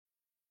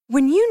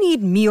When you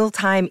need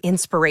mealtime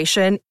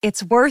inspiration,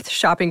 it's worth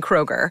shopping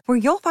Kroger, where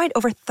you'll find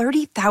over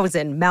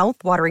 30,000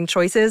 mouth-watering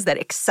choices that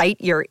excite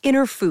your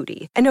inner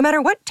foodie. And no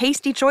matter what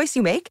tasty choice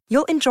you make,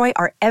 you'll enjoy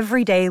our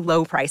everyday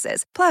low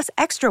prices, plus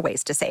extra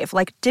ways to save,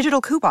 like digital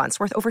coupons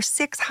worth over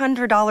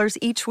 $600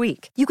 each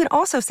week. You can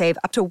also save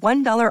up to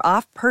 $1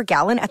 off per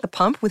gallon at the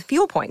pump with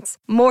fuel points.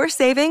 More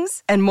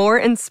savings and more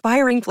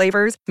inspiring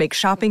flavors make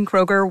shopping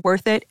Kroger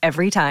worth it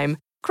every time.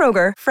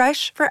 Kroger,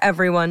 fresh for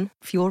everyone.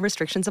 Fuel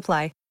restrictions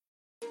apply.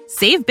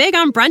 Save big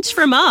on brunch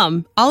for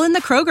mom, all in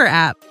the Kroger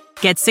app.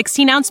 Get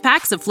 16-ounce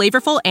packs of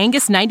flavorful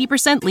Angus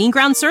 90% lean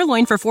ground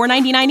sirloin for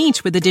 $4.99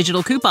 each with a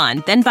digital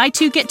coupon. Then buy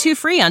 2, get 2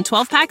 free on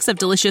 12 packs of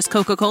delicious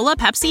Coca-Cola,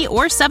 Pepsi,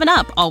 or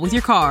 7-Up, all with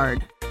your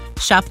card.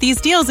 Shop these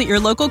deals at your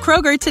local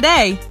Kroger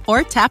today,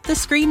 or tap the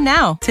screen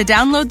now to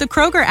download the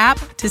Kroger app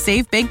to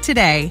save big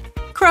today.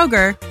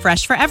 Kroger,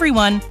 fresh for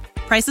everyone.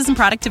 Prices and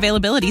product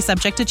availability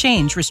subject to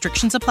change.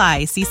 Restrictions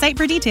apply. See site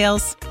for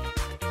details.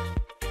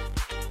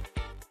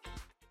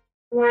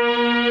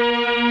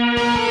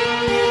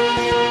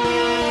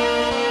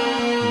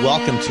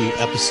 Welcome to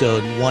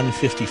episode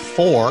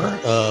 154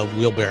 of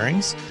Wheel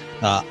Bearings.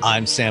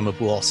 I'm Sam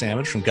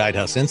Abuel-Samad from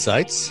Guidehouse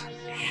Insights.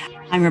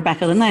 I'm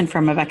Rebecca Lindland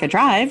from Rebecca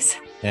Drives.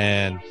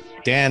 And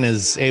Dan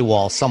is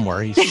AWOL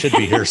somewhere. He should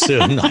be here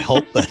soon, I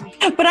hope. But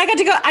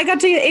I got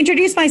to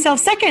introduce myself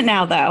second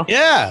now, though.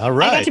 Yeah, all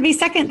right. I got to be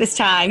second this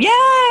time.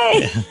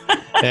 Yay!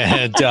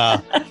 And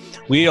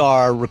we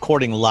are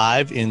recording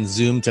live in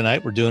Zoom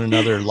tonight. We're doing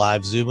another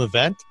live Zoom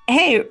event.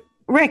 Hey,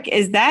 Rick,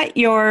 is that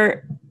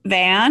your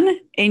van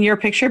in your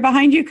picture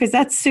behind you? Because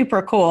that's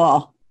super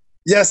cool.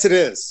 Yes, it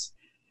is.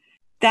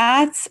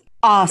 That's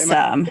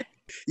awesome.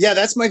 Yeah,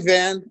 that's my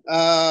van.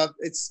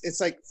 It's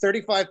like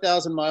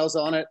 35,000 miles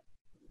on it.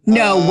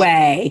 No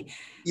way.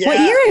 Yeah. What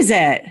year is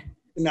it?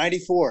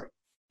 94.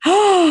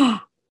 How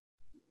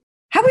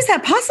is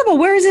that possible?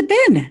 Where has it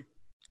been?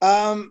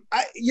 I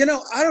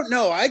don't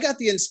know. I got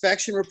the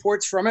inspection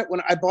reports from it when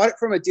I bought it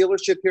from a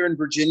dealership here in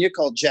Virginia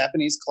called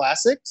Japanese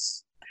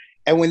Classics.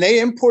 And when they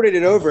imported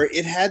it over,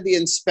 it had the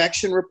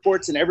inspection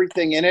reports and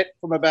everything in it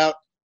from about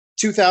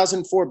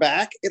 2004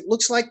 back. It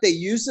looks like they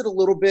used it a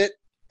little bit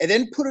and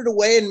then put it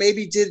away and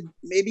did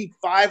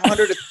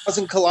 500,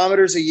 1,000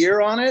 kilometers a year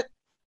on it.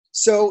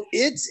 So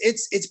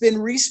it's been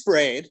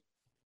resprayed,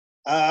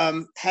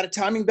 had a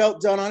timing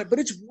belt done on it, but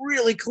it's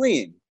really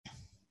clean.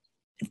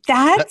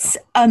 That's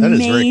That amazing.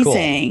 is very cool.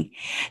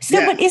 So,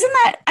 yeah. But isn't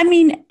that,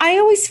 I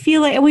always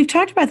feel like, and we've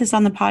talked about this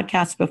on the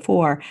podcast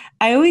before,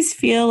 I always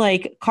feel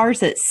like cars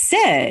that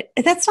sit,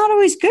 that's not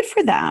always good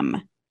for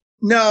them.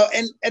 No,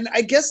 and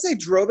I guess they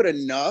drove it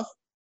enough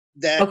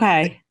that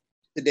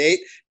to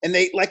date, and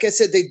they, like I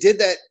said, they did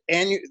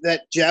that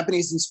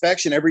Japanese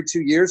inspection every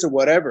 2 years or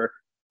whatever,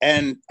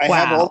 and I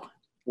have all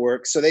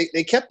work, so they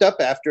kept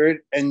up after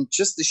it, and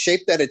just the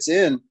shape that it's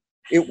in,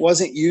 it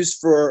wasn't used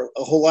for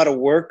a whole lot of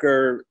work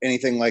or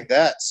anything like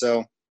that.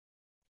 So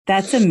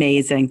that's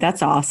amazing.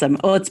 That's awesome.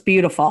 Oh, it's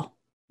beautiful.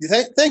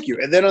 Thank you.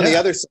 And then on the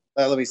other side,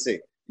 let me see.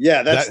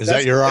 Yeah, is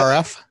that your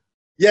RF?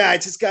 Yeah, I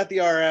just got the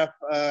RF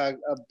a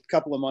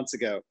couple of months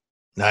ago.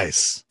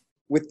 Nice.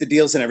 With the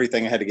deals and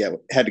everything, I had to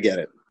get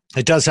it.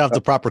 It does have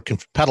the proper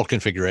pedal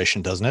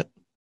configuration, doesn't it?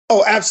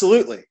 Oh,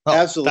 absolutely.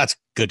 Absolutely. That's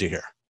good to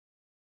hear.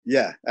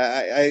 Yeah.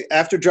 I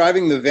after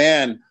driving the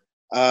van,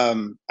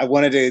 I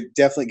wanted to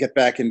definitely get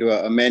back into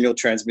a manual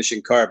transmission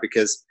car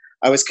because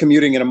I was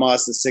commuting in a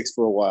Mazda 6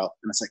 for a while.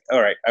 And it's like,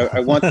 all right, I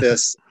want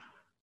this,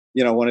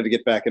 wanted to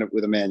get back in it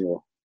with a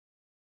manual.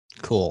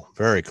 Cool.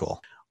 Very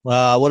cool.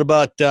 What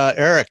about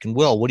Eric and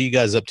Will? What are you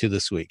guys up to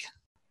this week?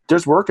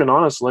 Just working,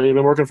 honestly. I've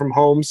been working from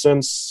home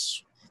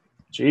since,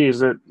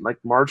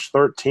 March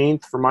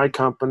 13th for my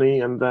company.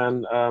 And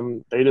then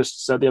they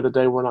just said the other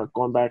day we're not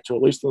going back to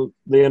at least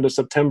the end of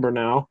September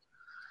now.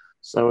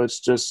 So it's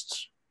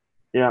just...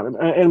 Yeah,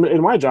 and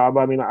in my job,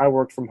 I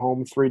work from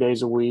home 3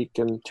 days a week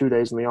and 2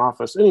 days in the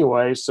office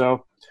anyway.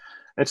 So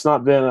it's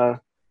not been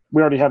we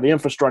already have the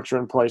infrastructure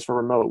in place for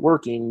remote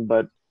working,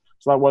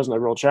 so that wasn't a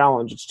real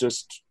challenge. It's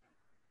just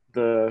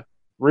the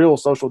real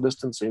social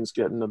distancing is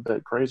getting a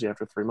bit crazy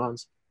after 3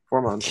 months,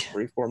 4 months,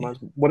 4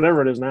 months,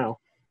 whatever it is now.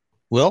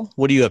 Will,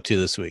 what are you up to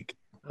this week?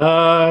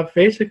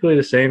 Basically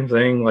the same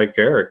thing like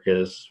Eric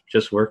is,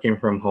 just working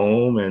from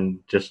home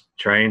and just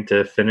trying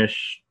to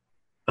finish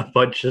a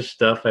bunch of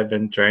stuff I've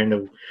been trying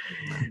to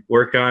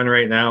work on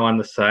right now on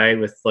the side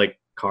with like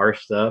car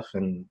stuff.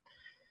 And,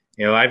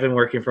 I've been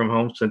working from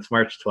home since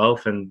March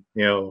 12th. And,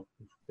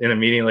 in a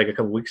meeting like a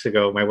couple weeks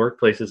ago, my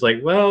workplace is like,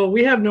 well,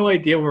 we have no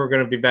idea when we're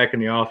going to be back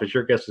in the office.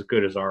 Your guess is as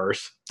good as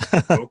ours.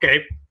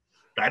 Okay.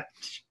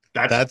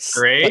 That's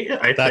great.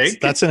 I think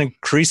that's an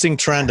increasing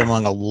trend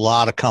among a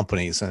lot of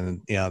companies.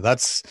 And,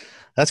 that's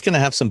going to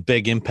have some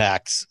big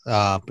impacts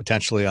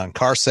potentially on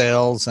car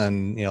sales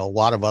and, a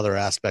lot of other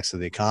aspects of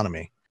the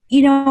economy.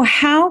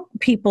 How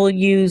people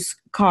use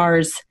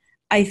cars,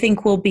 I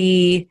think, will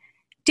be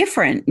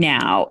different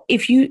now.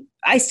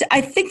 I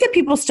think that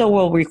people still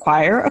will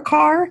require a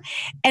car.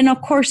 And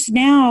of course,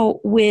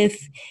 now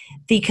with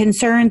the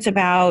concerns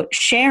about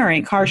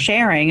car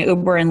sharing,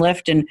 Uber and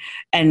Lyft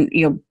and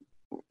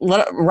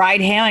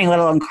ride hailing, let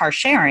alone car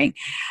sharing.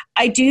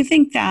 I do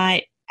think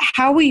that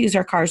how we use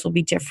our cars will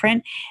be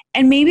different.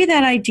 And maybe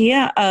that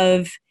idea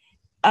of,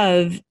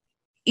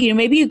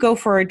 maybe you go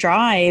for a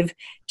drive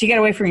to get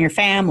away from your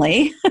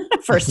family,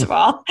 first of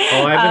all.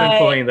 Oh, I've been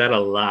employing that a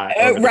lot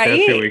over the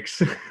past 2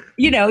 weeks.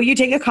 You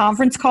take a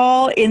conference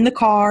call in the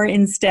car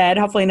instead,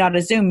 hopefully not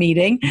a Zoom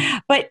meeting.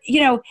 But,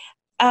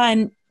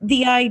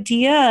 the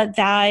idea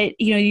that,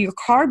 your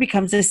car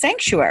becomes a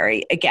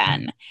sanctuary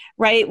again,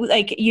 right?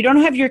 Like you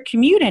don't have your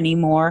commute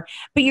anymore,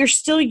 but you're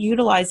still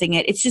utilizing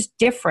it. It's just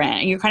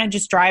different. You're kind of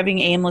just driving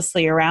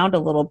aimlessly around a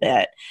little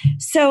bit.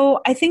 So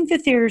I think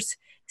that there's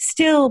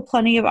still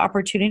plenty of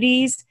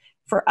opportunities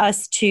for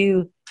us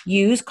to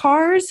use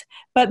cars,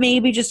 but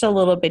maybe just a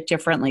little bit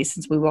differently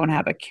since we won't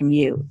have a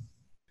commute.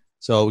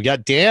 So we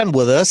got Dan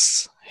with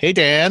us. Hey,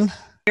 Dan.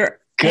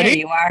 There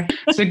you are.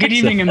 So good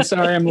evening. I'm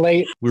sorry I'm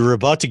late. We were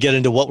about to get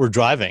into what we're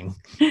driving.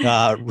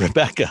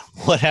 Rebecca,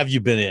 what have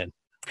you been in?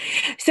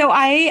 So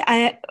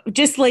I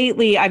just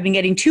lately, I've been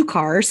getting 2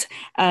 cars,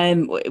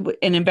 an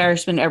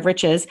embarrassment of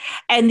riches.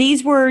 And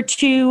these were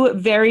 2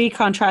 very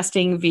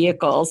contrasting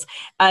vehicles.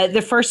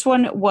 The first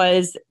one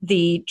was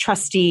the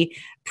trusty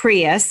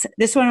Prius.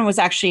 This one was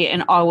actually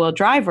an all-wheel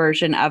drive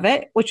version of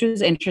it, which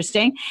was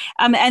interesting.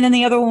 And then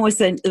the other one was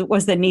the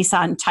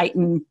Nissan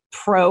Titan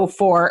Pro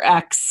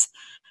 4X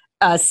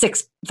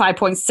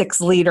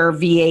 5.6 liter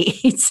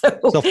V8. So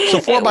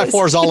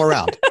 4x4s all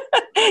around.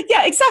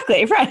 Yeah,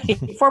 exactly. Right.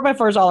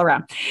 4x4s all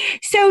around.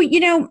 So,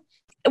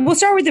 we'll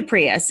start with the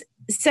Prius.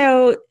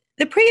 So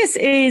the Prius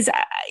is,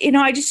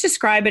 I just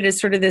describe it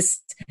as sort of this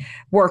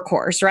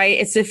workhorse, right?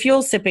 It's a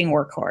fuel sipping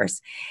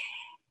workhorse.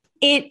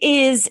 It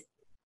is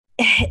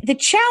the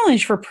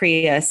challenge for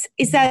Prius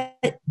is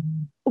that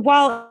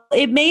while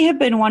it may have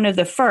been one of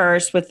the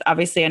first, with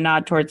obviously a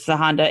nod towards the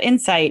Honda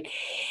Insight,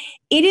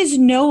 it is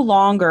no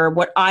longer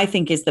what I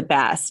think is the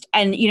best.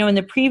 And, in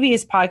the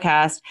previous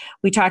podcast,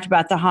 we talked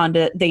about the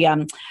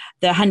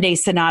Hyundai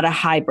Sonata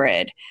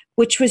Hybrid,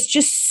 which was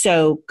just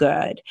so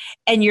good.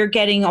 And you're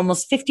getting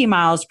almost 50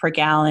 miles per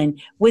gallon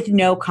with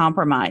no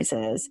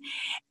compromises.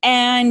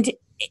 And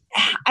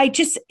I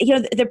just,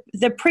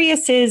 the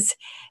Prius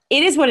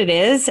it is what it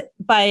is,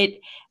 but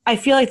I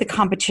feel like the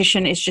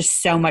competition is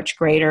just so much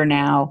greater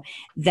now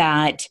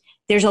that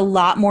there's a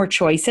lot more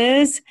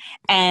choices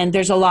and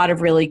there's a lot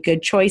of really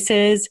good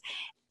choices.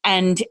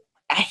 And,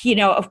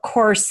 of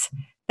course,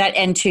 that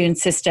Entune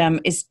system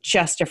is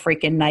just a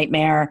freaking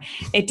nightmare.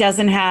 It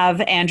doesn't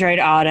have Android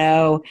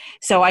Auto,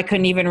 so I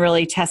couldn't even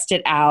really test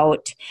it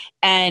out.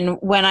 And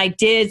when I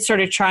did sort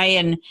of try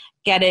and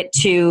get it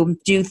to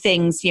do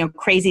things,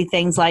 crazy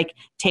things like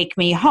take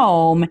me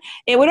home,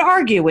 it would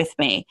argue with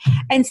me.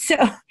 And so,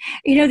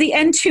 the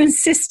Entune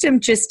system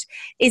just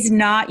is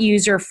not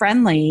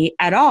user-friendly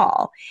at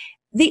all.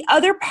 The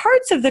other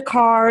parts of the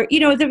car,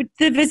 the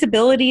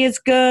visibility is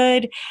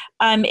good.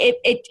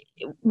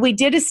 We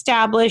did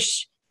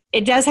establish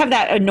it does have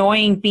that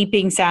annoying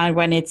beeping sound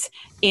when it's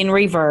in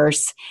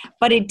reverse,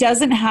 but it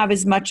doesn't have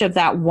as much of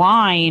that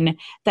whine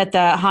that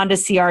the Honda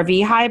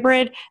CR-V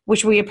hybrid,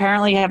 which we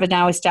apparently have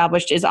now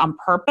established is on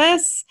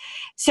purpose.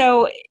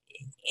 So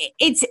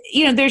it's,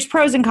 there's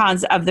pros and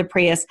cons of the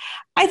Prius.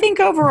 I think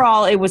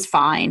overall it was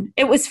fine.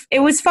 It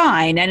was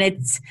fine. And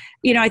it's,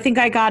 I think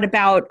I got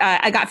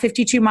I got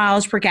 52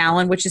 miles per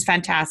gallon, which is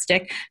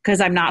fantastic because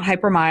I'm not a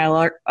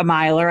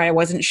miler. I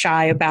wasn't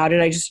shy about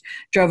it. I just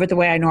drove it the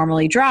way I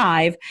normally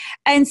drive.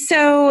 And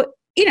so,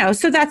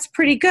 so that's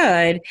pretty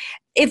good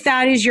if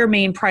that is your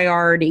main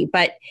priority.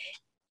 But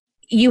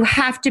you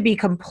have to be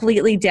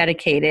completely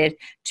dedicated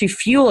to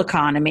fuel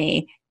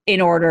economy in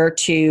order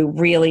to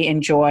really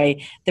enjoy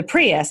the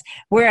Prius.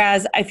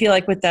 Whereas I feel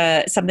like with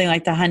something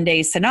like the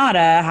Hyundai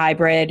Sonata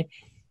hybrid,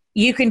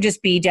 you can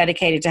just be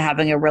dedicated to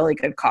having a really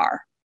good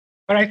car.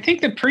 But I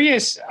think the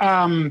Prius,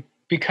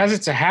 because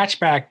it's a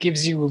hatchback,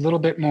 gives you a little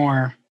bit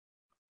more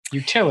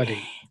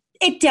utility.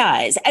 It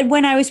does. And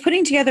when I was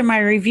putting together my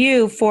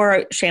review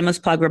for shameless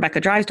plug,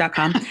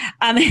 RebeccaDrives.com,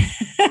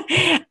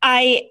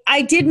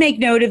 I did make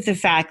note of the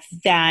fact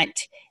that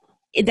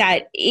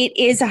it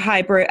is a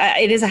hybrid,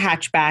 it is a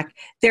hatchback.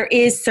 There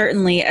is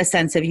certainly a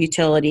sense of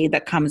utility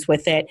that comes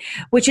with it,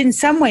 which in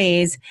some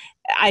ways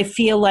I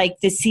feel like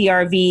the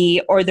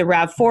CR-V or the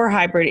RAV4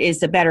 hybrid is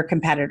the better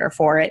competitor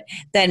for it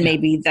than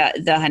maybe the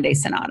Hyundai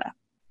Sonata.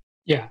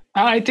 Yeah,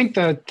 I think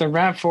the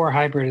RAV4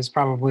 hybrid is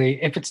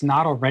probably, if it's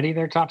not already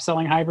their top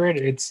selling hybrid,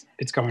 it's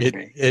going to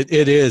be.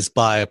 It is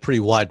by a pretty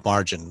wide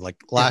margin. Like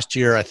last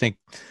year, I think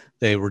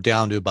they were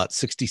down to about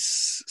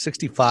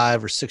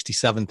 65 or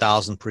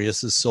 67,000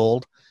 Priuses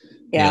sold.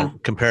 Yeah.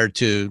 Compared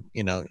to,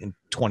 in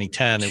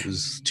 2010, it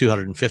was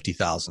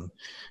 250,000.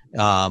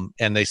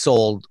 And they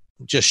sold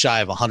just shy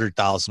of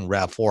 100,000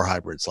 RAV4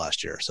 hybrids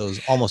last year. So it was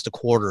almost a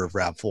quarter of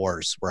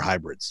RAV4s were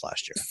hybrids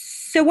last year.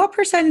 So what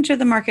percentage of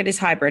the market is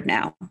hybrid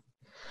now?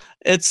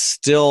 It's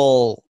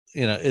still,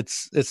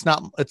 it's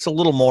a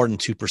little more than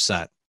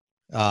 2%.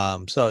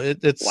 So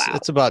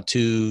it's about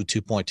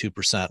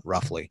 2.2%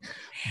 roughly.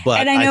 But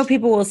and I know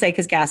people will say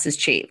because gas is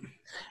cheap.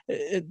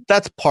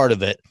 That's part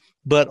of it.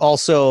 but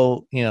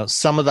also,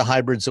 some of the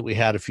hybrids that we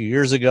had a few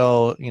years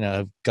ago,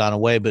 have gone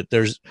away. But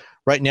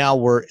right now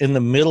we're in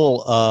the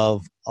middle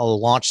of a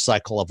launch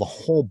cycle of a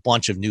whole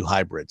bunch of new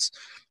hybrids.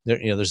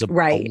 There's a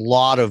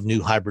lot of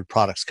new hybrid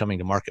products coming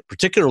to market,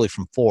 particularly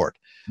from Ford.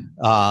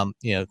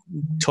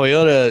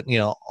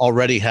 Toyota,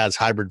 already has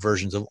hybrid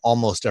versions of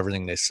almost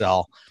everything they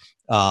sell.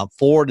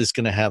 Ford is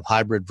going to have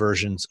hybrid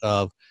versions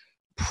of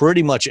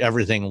pretty much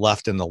everything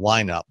left in the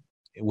lineup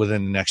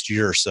within the next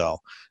year or so,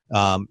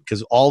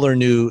 because all their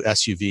new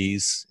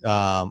SUVs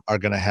are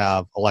going to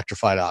have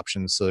electrified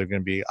options. So they're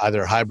going to be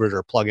either hybrid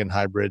or plug-in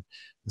hybrid.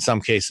 In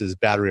some cases,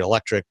 battery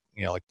electric,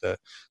 like the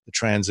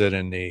Transit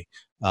and the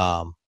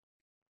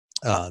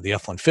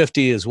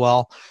F-150 as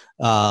well.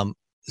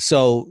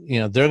 So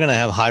they're going to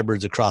have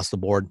hybrids across the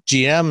board.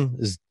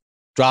 GM is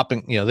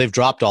dropping, they've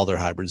dropped all their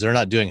hybrids. They're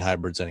not doing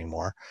hybrids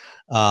anymore.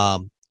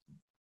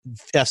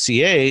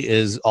 FCA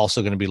is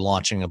also going to be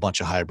launching a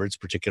bunch of hybrids,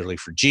 particularly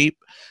for Jeep.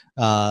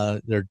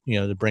 They're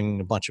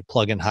bringing a bunch of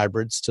plug-in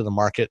hybrids to the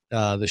market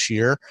this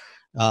year.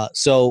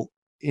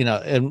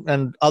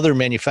 And other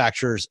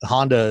manufacturers,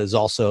 Honda is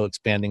also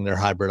expanding their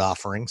hybrid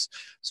offerings.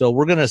 So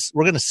we're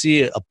gonna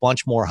see a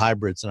bunch more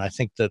hybrids, and I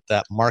think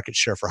that market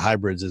share for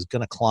hybrids is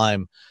going to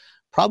climb.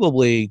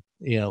 Probably,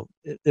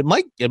 it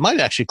might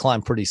actually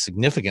climb pretty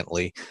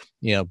significantly,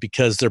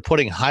 because they're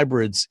putting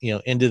hybrids,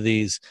 into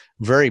these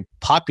very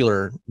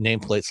popular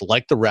nameplates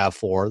like the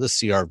RAV4, the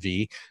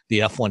CRV,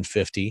 the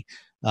F-150.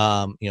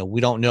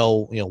 We don't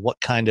know,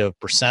 what kind of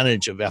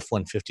percentage of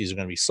F-150s are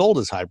going to be sold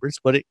as hybrids,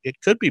 but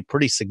it could be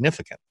pretty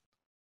significant.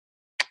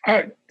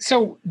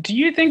 So do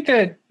you think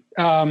that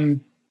the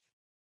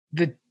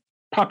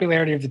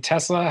popularity of the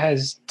Tesla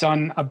has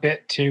done a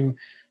bit to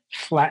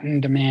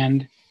flatten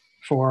demand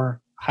for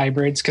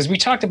hybrids? Because we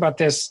talked about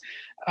this,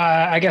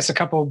 I guess, a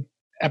couple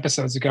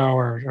episodes ago,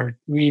 or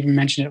we even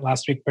mentioned it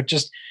last week, but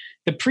just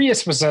the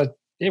Prius was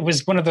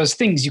one of those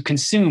things you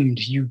consumed.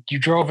 You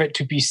drove it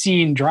to be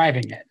seen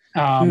driving it.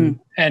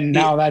 And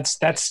now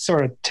that's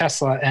sort of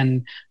Tesla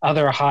and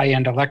other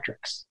high-end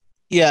electrics.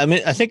 Yeah, I mean,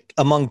 I think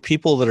among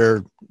people that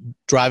are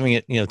driving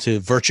it,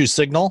 to virtue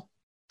signal,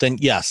 then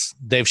yes,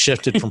 they've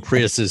shifted from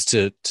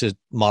Priuses to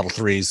Model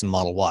 3s and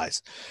Model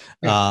Ys.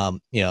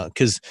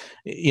 Because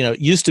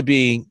it used to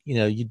be,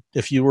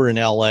 if you were in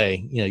LA,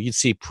 you'd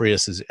see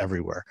Priuses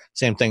everywhere.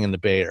 Same thing in the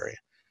Bay Area.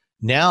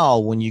 Now,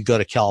 when you go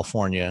to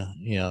California,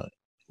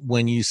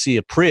 when you see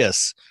a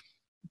Prius,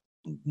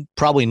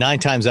 probably 9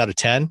 times out of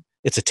 10,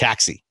 it's a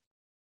taxi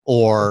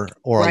or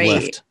a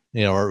Lyft,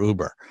 or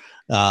Uber.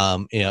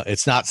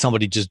 It's not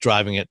somebody just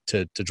driving it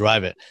to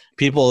drive it.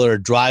 People that are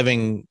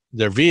driving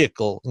their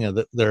vehicle,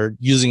 they're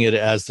using it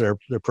as their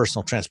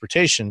personal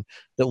transportation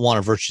that want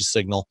a virtue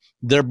signal.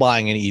 They're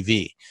buying an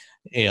EV,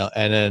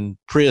 and then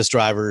Prius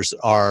drivers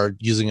are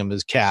using them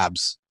as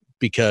cabs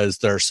because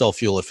they're so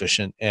fuel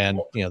efficient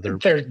and they're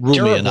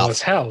roomy enough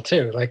as hell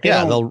too.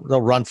 They'll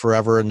run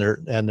forever, and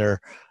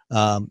they're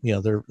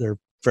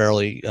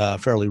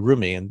fairly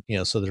roomy, and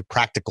so they're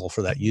practical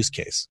for that use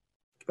case.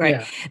 Right.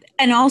 Yeah.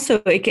 And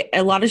also,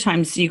 a lot of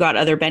times you got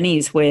other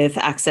Bennies with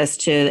access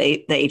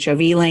to the HOV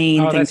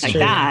lane, things like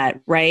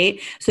that, right?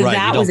 So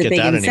that was a big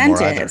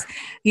incentive.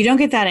 You don't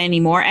get that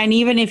anymore. And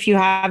even if you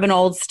have an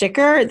old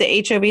sticker,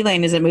 the HOV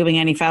lane isn't moving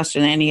any faster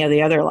than any of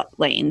the other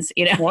lanes,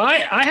 Well,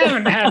 I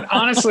haven't had,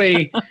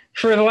 honestly,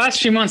 for the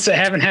last few months, I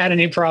haven't had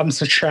any problems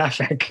with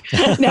traffic.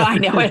 No, I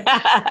know it.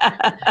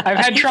 I've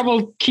had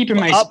trouble keeping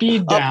my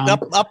speed down.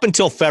 Up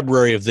until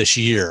February of this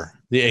year.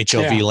 The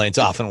HOV lanes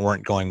often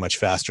weren't going much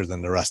faster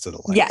than the rest of the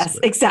lanes. Yes,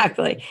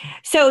 exactly.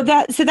 So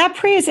that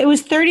Prius, it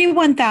was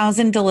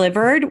 31,000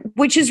 delivered,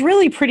 which is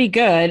really pretty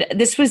good.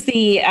 This was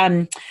the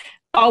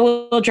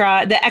all-wheel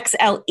drive, the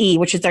XLE,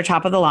 which is their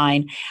top of the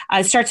line.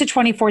 It starts at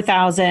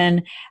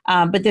 24,000,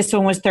 but this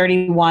one was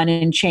 31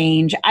 and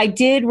change. I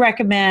did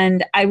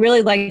recommend. I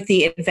really liked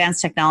the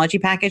advanced technology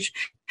package,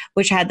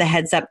 which had the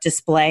heads-up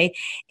display.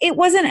 It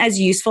wasn't as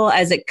useful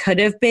as it could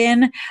have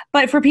been,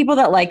 but for people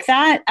that like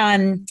that.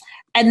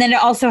 And then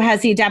it also has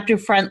the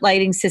adaptive front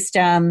lighting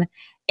system,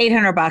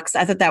 $800.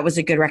 I thought that was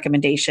a good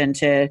recommendation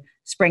to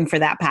spring for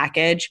that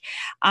package.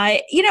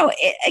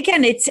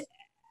 It's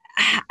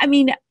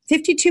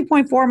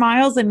 52.4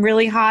 miles in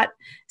really hot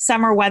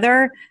summer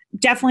weather.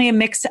 Definitely a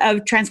mix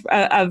of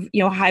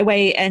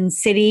highway and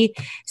city.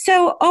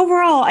 So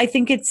overall, I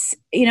think it's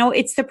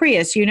the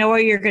Prius. You know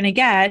what you're going to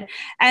get,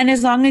 and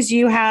as long as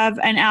you have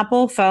an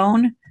Apple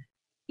phone,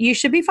 you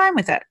should be fine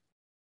with it.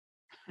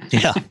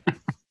 Yeah.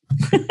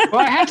 Well,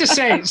 I have to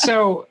say,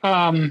 so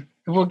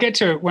we'll get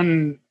to it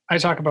when I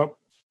talk about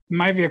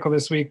my vehicle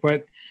this week,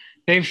 but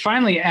they've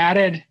finally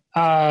added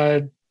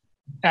Apple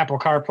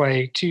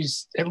CarPlay to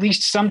at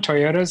least some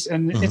Toyotas,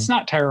 and it's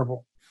not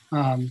terrible.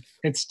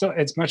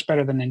 It's much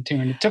better than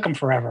Intune. It took them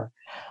forever.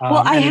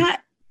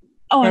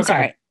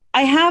 Sorry.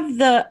 I had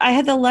the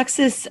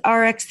Lexus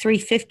RX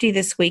 350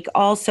 this week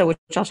also, which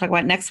I'll talk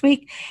about next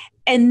week,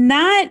 and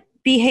that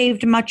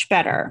behaved much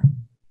better.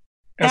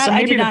 So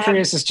maybe the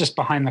Prius is just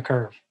behind the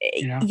curve.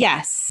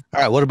 Yes.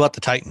 All right. What about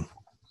the Titan?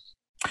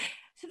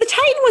 So The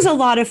Titan was a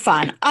lot of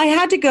fun. I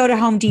had to go to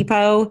Home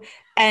Depot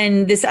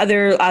and this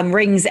other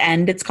Rings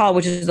End, it's called,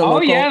 which is a local.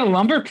 Oh yeah, the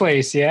lumber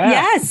place. Yeah.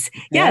 Yes.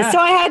 Yeah. So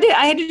I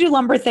had to do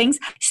lumber things.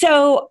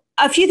 So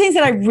a few things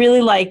that I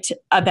really liked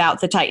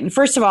about the Titan.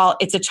 First of all,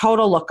 it's a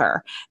total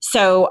looker.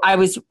 So I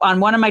was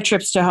on one of my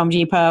trips to Home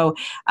Depot.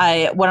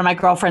 One of my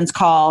girlfriends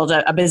called,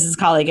 a business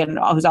colleague, and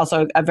who's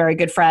also a very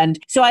good friend.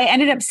 So I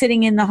ended up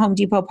sitting in the Home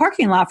Depot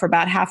parking lot for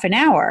about half an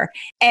hour.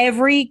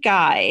 Every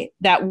guy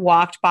that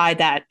walked by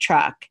that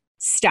truck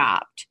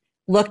stopped,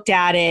 looked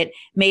at it,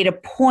 made a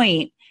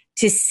point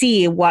to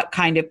see what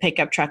kind of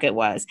pickup truck it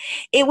was.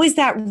 It was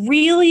that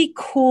really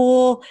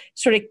cool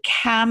sort of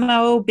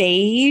camo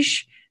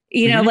beige,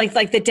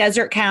 like the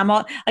desert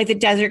camo,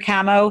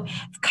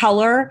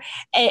 color,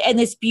 and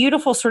this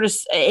beautiful sort of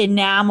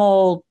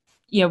enamel,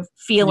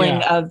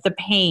 feeling of the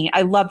paint.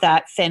 I love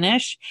that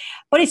finish,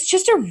 but it's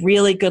just a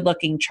really good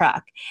looking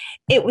truck.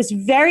 It was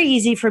very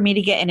easy for me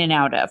to get in and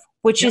out of,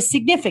 which is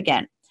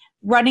significant.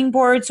 Running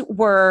boards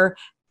were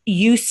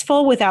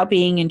useful without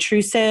being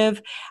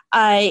intrusive.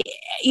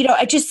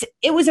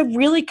 It was a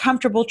really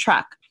comfortable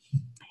truck.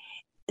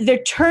 The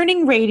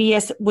turning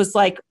radius was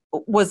like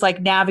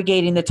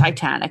navigating the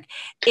Titanic.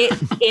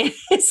 It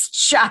is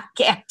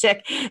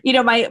gigantic.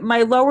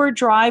 My lower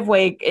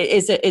driveway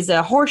is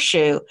a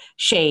horseshoe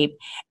shape,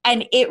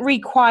 and it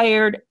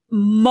required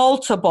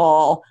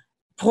multiple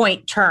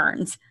point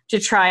turns to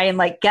try and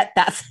get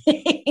that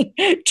thing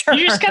turned.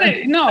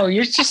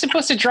 You're just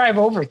supposed to drive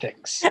over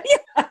things.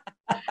 Yeah.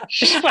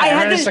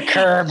 There's a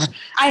curb.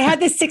 I had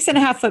the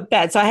 6.5 foot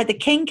bed. So I had the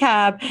king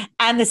cab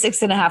and the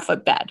 6.5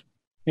 foot bed.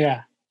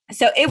 Yeah.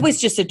 So it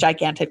was just a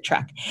gigantic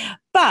truck.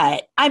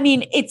 But I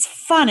mean, it's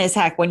fun as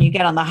heck when you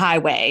get on the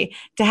highway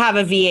to have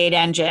a V8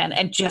 engine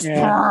and just the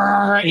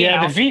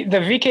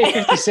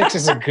VK56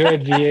 is a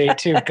good V8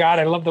 too. God,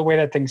 I love the way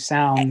that thing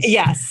sounds.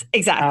 Yes,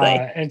 exactly.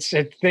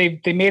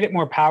 They made it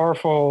more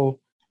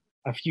powerful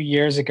a few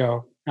years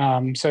ago.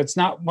 So it's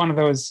not one of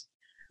those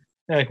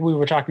like we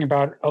were talking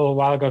about a little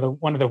while ago.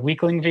 One of the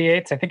weakling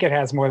V8s. I think it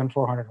has more than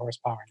 400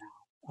 horsepower now.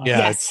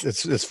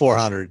 It's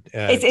 400.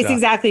 It's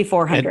exactly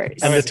 400.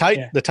 And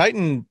the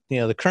Titan,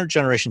 the current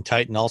generation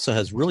Titan also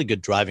has really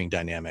good driving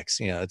dynamics.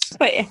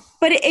 But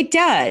it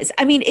does.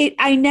 I mean,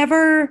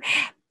 I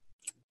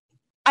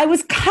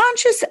was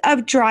conscious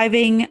of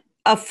driving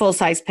a full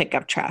size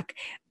pickup truck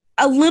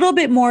a little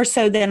bit more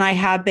so than I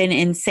have been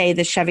in, say,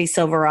 the Chevy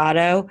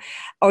Silverado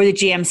or the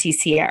GMC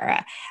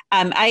Sierra.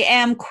 I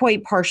am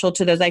quite partial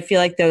to those. I feel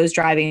like those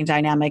driving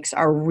dynamics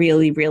are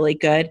really, really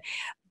good.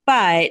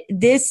 But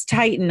this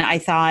Titan, I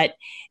thought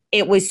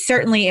it was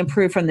certainly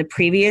improved from the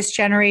previous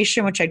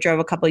generation, which I drove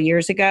a couple of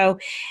years ago.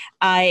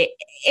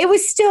 It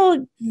was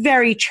still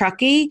very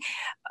trucky.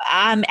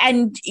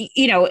 And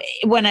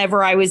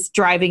whenever I was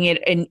driving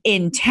it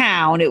in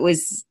town, it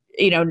was,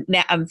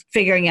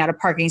 figuring out a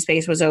parking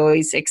space was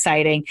always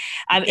exciting.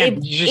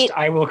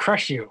 I will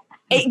crush you.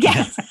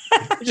 Yes.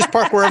 Just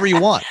park wherever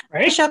you want.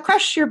 Right? I shall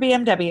crush your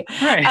BMW.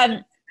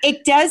 Right.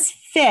 It does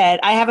fit.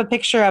 I have a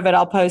picture of it.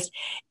 I'll post.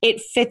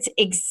 It fits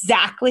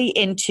exactly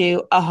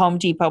into a Home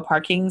Depot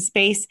parking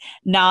space.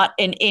 Not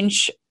an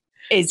inch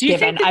is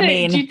given. Do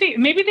you think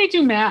maybe they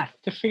do math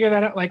to figure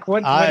that out? Like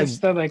what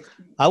is the like?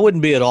 I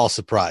wouldn't be at all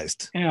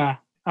surprised. Yeah.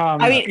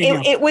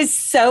 It was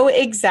so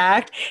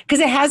exact because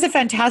it has a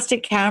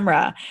fantastic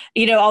camera.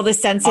 All the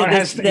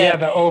sensors. The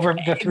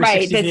 360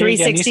 right, the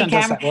 360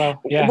 camera,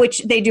 which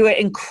they do it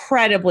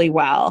incredibly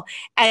well.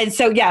 And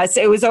so, yes,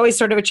 it was always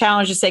sort of a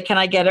challenge to say, can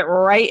I get it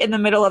right in the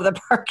middle of the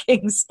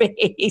parking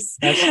space?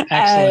 That's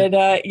excellent.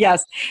 And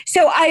yes,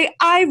 so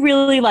I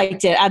really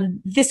liked it.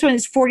 This one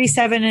is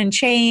 $47 and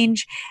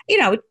change.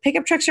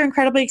 Pickup trucks are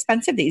incredibly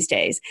expensive these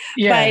days.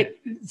 Yeah. But,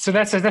 so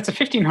that's a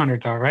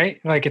 $1,500 though,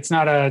 right? Like it's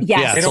not a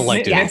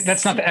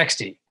that's not the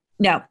XD.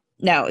 No,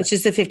 it's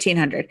just the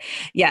 1,500.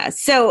 Yeah.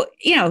 So,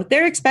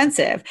 they're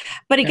expensive.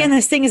 But again,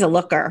 this thing is a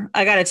looker.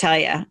 I got to tell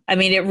you. I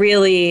mean, it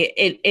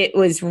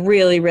was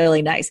really,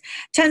 really nice.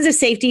 Tons of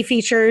safety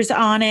features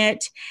on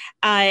it.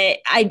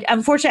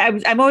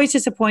 Unfortunately, I'm always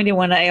disappointed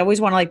when I always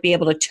want to be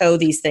able to tow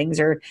these things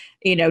or,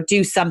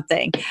 do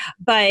something.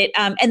 But,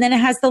 and then it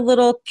has the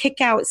little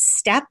kick out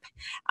step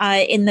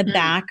in the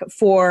back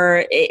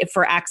for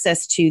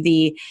access to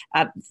the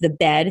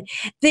bed.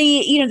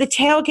 The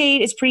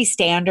tailgate is pretty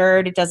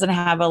standard. It doesn't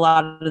have a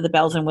lot of the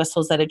bells and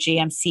whistles that a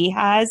GMC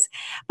has,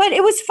 but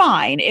it was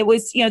fine. It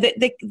was,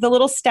 the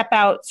little step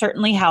out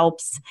certainly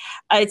helps.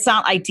 It's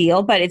not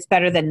ideal, but it's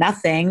better than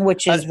nothing,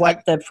 which is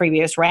what the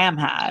previous Ram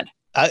had.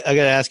 I got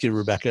to ask you,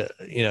 Rebecca,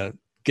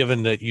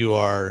 given that you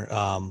are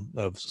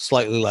of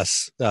slightly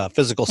less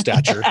physical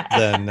stature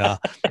than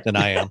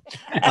I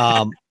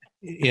am,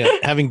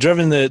 having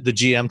driven the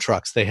GM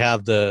trucks, they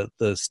have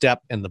the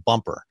step and the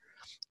bumper.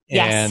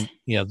 Yes.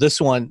 And,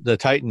 this one, the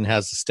Titan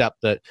has the step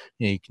that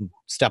you can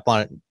step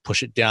on it and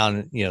push it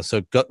down, so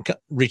it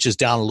reaches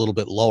down a little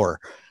bit lower.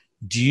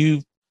 Do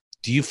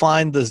you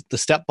find the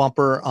step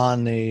bumper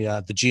on the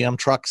GM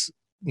trucks,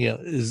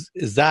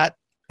 is that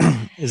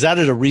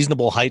at a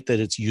reasonable height that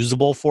it's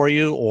usable for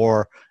you,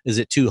 or is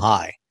it too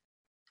high?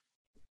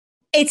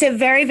 It's a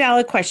very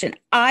valid question.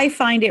 I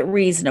find it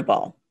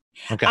reasonable.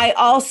 Okay. I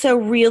also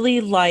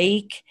really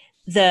like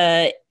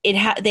they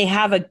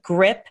have a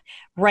grip,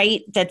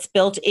 right, that's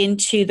built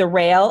into the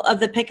rail of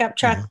the pickup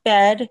truck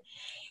bed.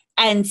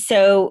 And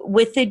so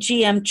with the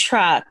GM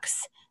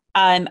trucks,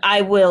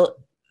 I will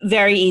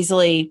very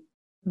easily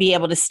be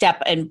able to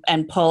step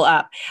and pull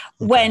up.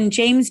 Okay. When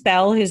James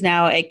Bell, who's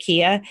now at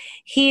Kia,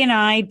 he and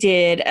I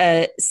did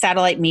a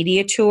satellite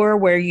media tour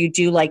where you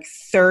do like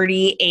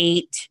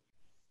 38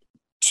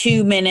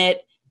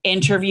 2-minute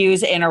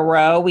interviews in a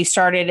row. We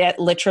started at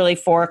literally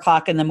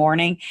 4:00 in the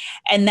morning,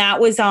 and that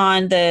was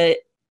on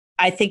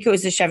I think it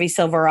was the Chevy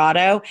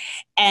Silverado,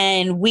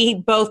 and we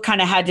both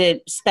kind of had to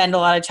spend a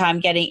lot of time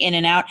getting in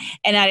and out,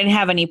 and I didn't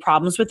have any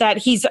problems with that.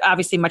 He's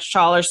obviously much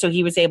taller, so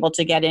he was able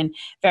to get in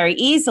very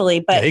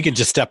easily. But he could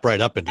just step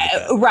right up into the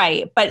bed.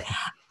 Right. But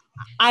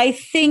I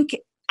think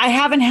I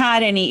haven't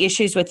had any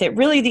issues with it.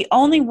 Really, the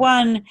only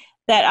one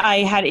that I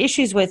had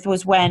issues with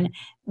was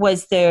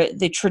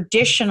the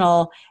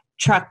traditional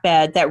truck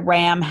bed that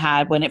Ram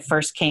had when it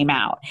first came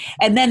out.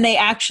 And then they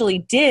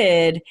obviously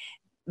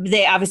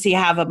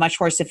have a much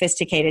more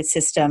sophisticated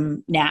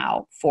system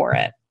now for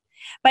it.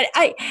 But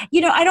I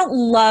don't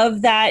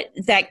love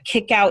that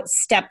kick out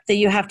step that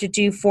you have to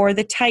do for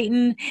the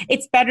Titan.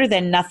 It's better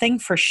than nothing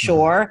for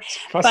sure. It's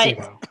fussy,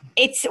 but though.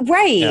 it's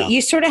right. Yeah.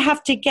 You sort of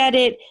have to get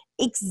it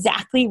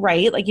exactly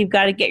right. Like you've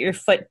got to get your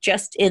foot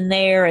just in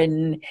there,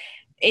 and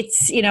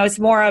it's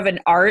more of an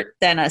art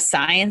than a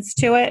science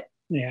to it.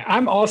 Yeah,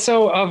 I'm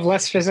also of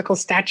less physical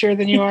stature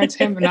than you are,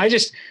 Tim. And I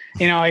just,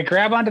 I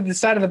grab onto the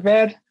side of the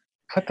bed,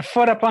 put the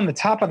foot up on the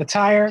top of the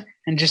tire,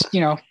 and just,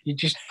 you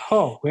just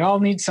pull. We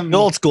all need some. The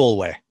old school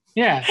way.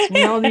 Yeah,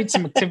 we all need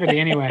some activity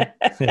anyway.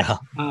 Yeah.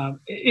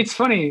 It's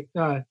funny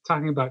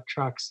talking about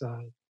trucks.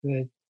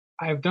 That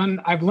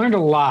I've learned a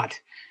lot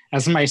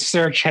as my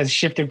search has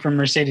shifted from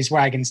Mercedes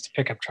wagons to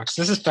pickup trucks.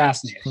 This is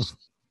fascinating.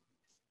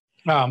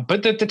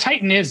 But the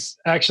Titan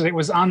it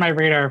was on my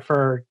radar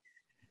for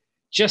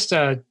just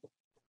a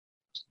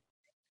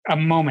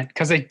moment,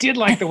 because I did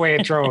like the way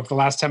it drove the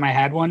last time I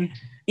had one.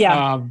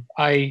 Yeah.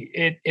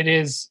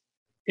 It's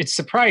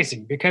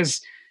surprising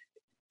because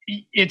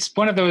it's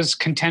one of those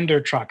contender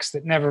trucks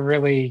that never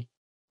really,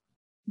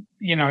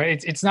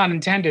 it's not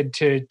intended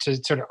to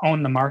sort of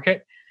own the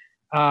market.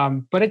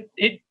 But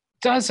it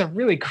does a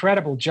really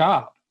credible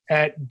job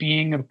at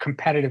being a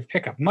competitive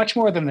pickup, much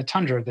more than the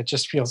Tundra that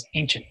just feels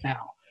ancient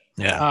now.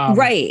 Yeah.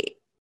 Right.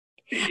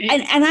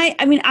 And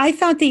I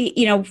thought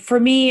for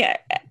me,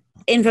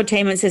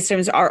 infotainment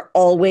systems are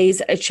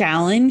always a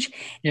challenge.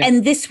 Yeah.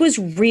 And this was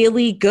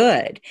really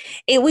good.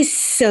 It was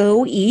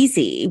so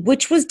easy,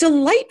 which was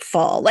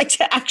delightful. Like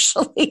to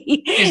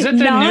actually. Is it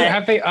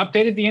have they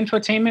updated the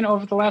infotainment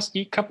over the last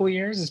couple of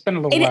years? It's been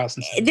a little while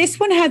since. This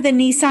one had the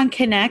Nissan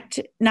Connect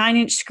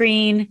 9-inch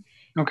screen.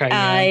 Okay.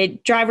 Yeah.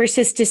 Driver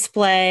assist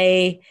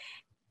display.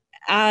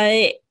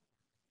 Wi-Fi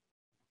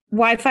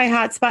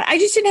hotspot. I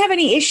just didn't have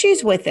any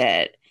issues with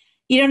it.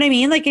 You know what I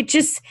mean? Like it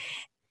just,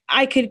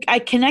 I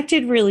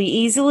connected really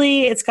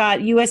easily. It's got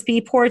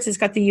USB ports. It's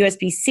got the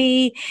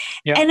USB-C.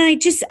 Yep. And I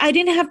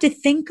didn't have to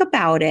think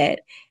about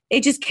it.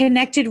 It just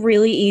connected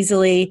really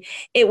easily.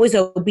 It was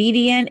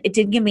obedient. It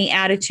didn't give me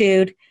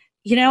attitude.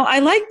 I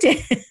liked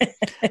it.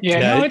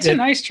 It's a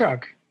nice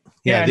truck.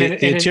 Yeah,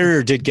 the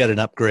interior did get an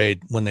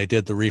upgrade when they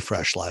did the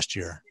refresh last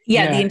year.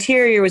 Yeah, the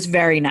interior was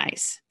very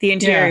nice. The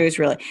interior was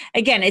really,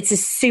 again, it's a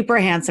super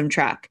handsome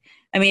truck.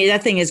 I mean,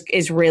 that thing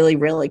is really,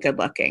 really good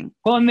looking.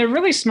 Well, and they're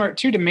really smart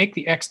too to make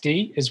the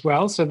XD as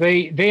well. So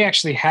they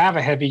actually have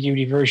a heavy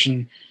duty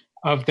version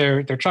of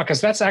their truck, because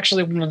that's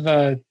actually one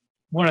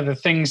of the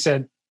things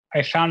that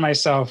I found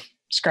myself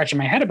scratching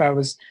my head about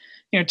was,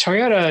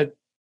 Toyota,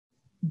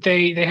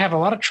 they have a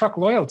lot of truck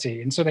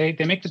loyalty, and so they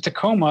make the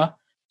Tacoma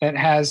that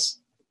has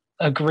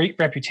a great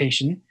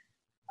reputation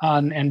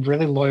and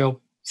really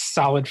loyal,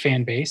 solid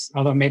fan base.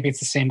 Although maybe it's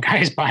the same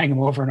guys buying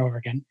them over and over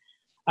again.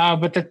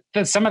 But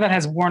some of that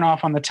has worn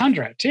off on the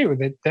Tundra too.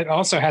 That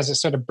also has a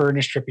sort of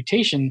burnished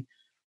reputation.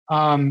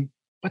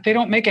 But they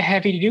don't make a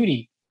heavy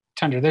duty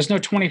Tundra. There's no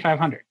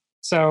 2500.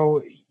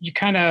 So you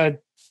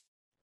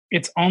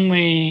it's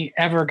only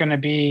ever going to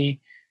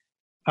be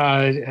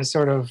a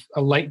sort of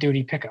a light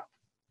duty pickup.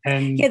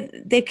 And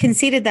they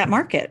conceded that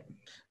market.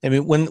 I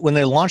mean, when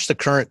they launched the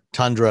current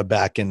Tundra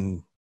back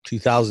in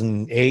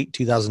 2008,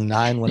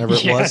 2009, whenever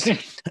it was,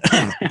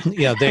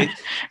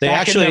 they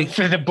actually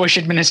for the Bush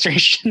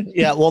administration.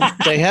 Yeah, well,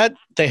 they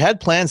had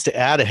plans to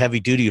add a heavy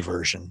duty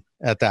version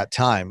at that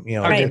time.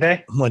 Did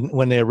they?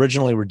 When they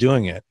originally were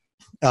doing it,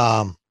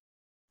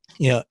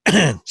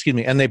 excuse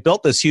me, and they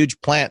built this huge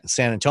plant in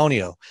San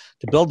Antonio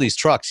to build these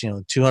trucks.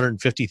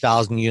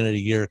 250,000 unit a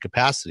year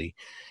capacity,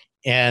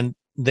 and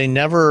they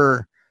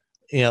never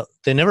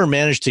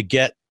managed to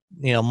get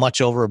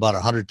much over about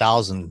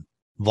 100,000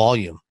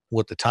 volume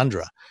with the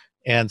Tundra.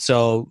 And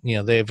so,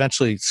 they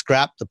eventually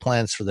scrapped the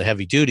plans for the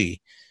heavy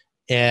duty,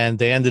 and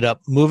they ended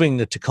up moving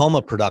the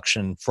Tacoma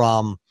production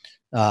from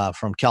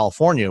from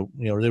California.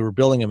 They were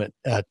building them at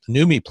the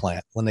NUMMI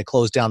plant. When they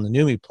closed down the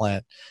NUMMI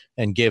plant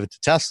and gave it to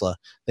Tesla,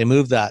 they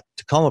moved that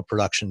Tacoma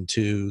production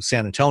to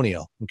San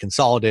Antonio and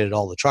consolidated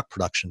all the truck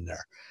production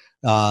there.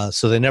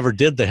 So they never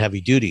did the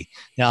heavy duty.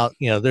 Now,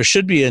 there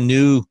should be a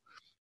new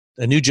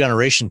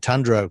generation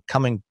Tundra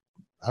coming.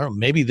 I don't know,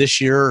 maybe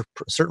this year,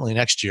 certainly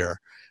next year.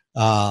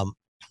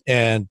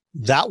 And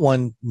that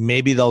one,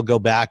 maybe they'll go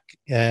back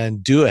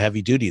and do a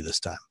heavy duty this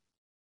time.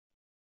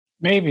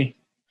 Maybe.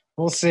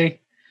 We'll see.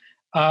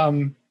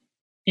 The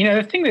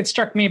thing that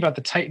struck me about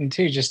the Titan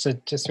too, just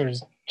to sort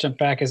of jump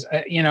back, is,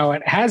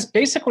 it has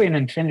basically an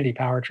infinity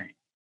powertrain.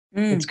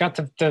 It's got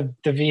the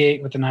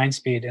V8 with the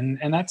 9-speed, and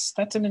it's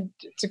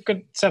a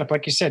good setup.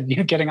 Like you said,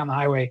 getting on the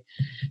highway,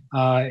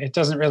 it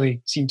doesn't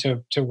really seem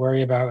to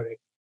worry about it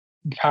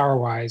power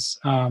wise.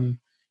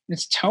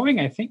 Its towing,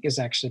 I think, is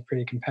actually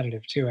pretty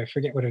competitive too. I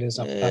forget what it is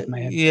off the top of my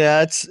head.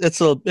 Yeah, it's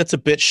a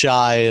bit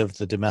shy of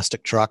the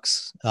domestic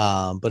trucks,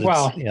 but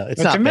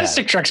it's not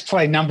domestic bad. Trucks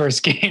play numbers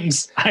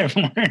games. I've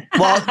learned.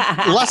 Well,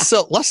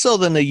 less so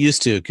than they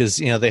used to, because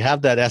they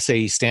have that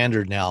SAE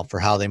standard now for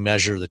how they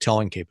measure the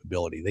towing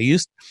capability. They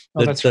used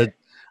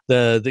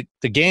the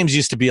games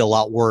used to be a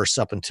lot worse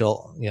up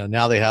until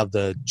now they have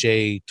the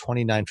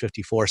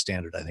J2954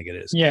 standard, I think it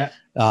is. Yeah.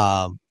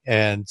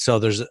 And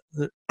so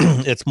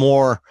it's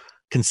more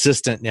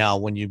consistent now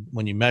when you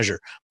measure.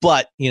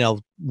 But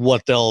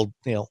what they'll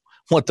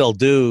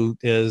do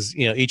is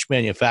each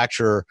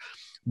manufacturer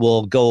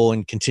will go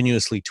and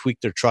continuously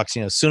tweak their trucks.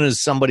 As soon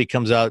as somebody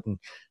comes out and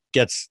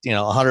gets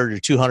 100 or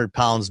 200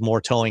 pounds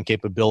more towing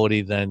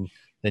capability than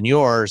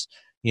yours,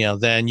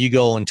 then you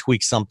go and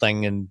tweak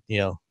something, and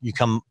you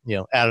come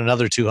add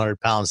another 200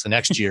 pounds the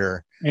next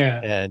year.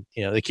 Yeah. And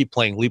they keep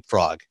playing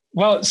leapfrog.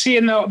 Well, see,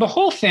 and the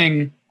whole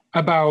thing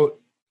about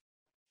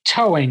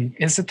towing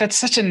is that's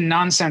such a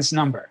nonsense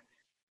number,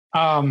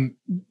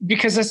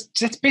 because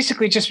that's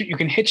basically just what you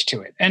can hitch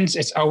to it, and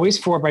it's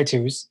always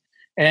 4x2s,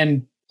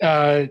 and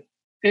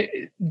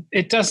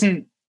it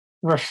doesn't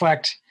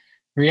reflect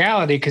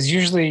reality, because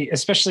usually,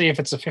 especially if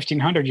it's a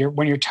 1500,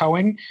 when you're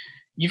towing,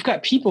 you've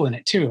got people in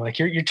it too. Like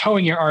you're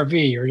towing your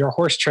RV or your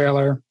horse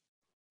trailer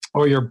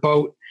or your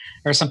boat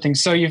or something.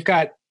 So you've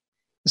got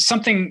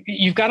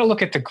to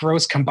look at the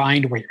gross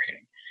combined weight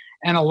rating,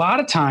 and a lot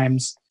of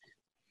times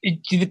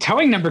the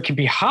towing number can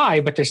be high,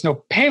 but there's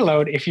no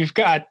payload. If you've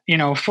got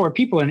 4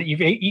 people in it,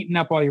 you've eaten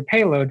up all your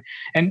payload.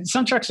 And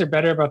some trucks are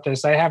better about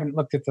this. I haven't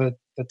looked at the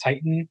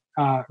Titan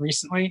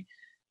recently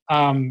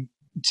to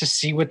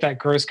see what that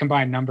gross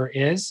combined number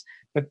is,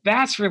 but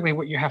that's really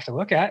what you have to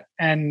look at.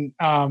 And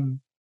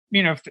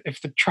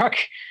if the truck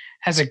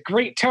has a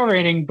great tow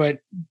rating, but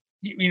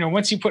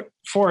once you put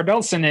 4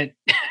 adults in it,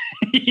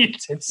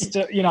 it's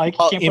still I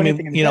can't put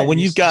anything in the bed. When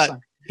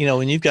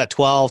you've got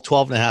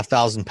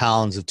 12,500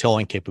 pounds of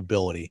towing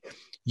capability,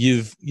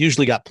 you've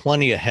usually got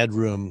plenty of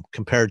headroom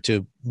compared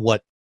to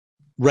what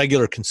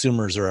regular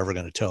consumers are ever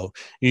going to tow.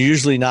 You're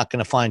usually not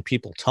going to find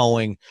people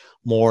towing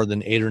more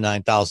than 8,000 or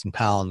 9,000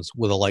 pounds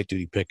with a light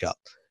duty pickup.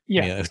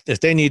 Yeah.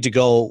 If they need to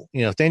go,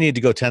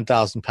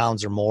 10,000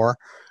 pounds or more,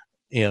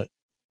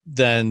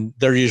 then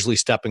they're usually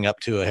stepping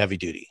up to a heavy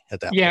duty at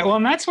that point. Yeah. Well,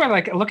 and that's why,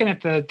 like, looking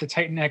at the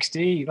Titan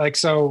XD,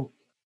 so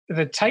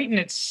the Titan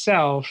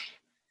itself,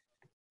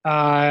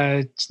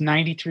 it's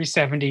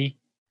 9370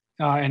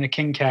 in a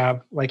king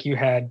cab, like you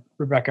had,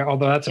 Rebecca,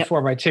 although that's a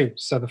 4x2,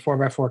 so the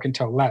 4x4 can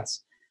tow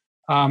less.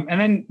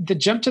 And then the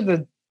jump to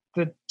the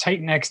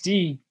Titan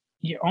XD,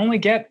 you only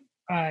get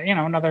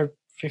another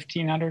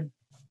 1,500,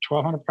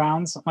 1,200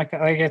 pounds, something like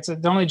that. Like it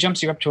only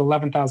jumps you up to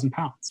 11,000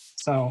 pounds.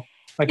 So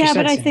like you said,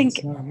 but I Sam,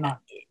 think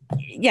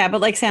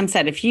but like Sam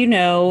said, if you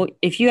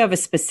have a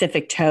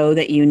specific tow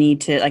that you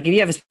need to, like if you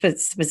have a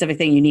specific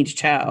thing you need to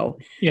tow,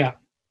 you're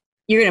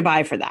going to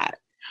buy for that.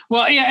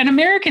 Well, yeah, and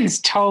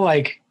Americans tow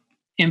like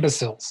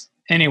imbeciles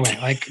anyway.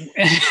 Like,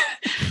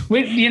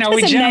 we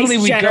generally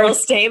nice general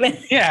statement.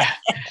 Yeah,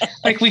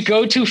 like we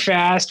go too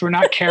fast. We're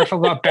not careful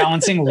about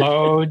balancing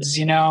loads.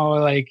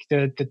 Like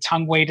the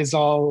tongue weight is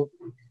all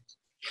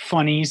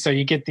funny, so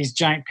you get these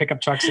giant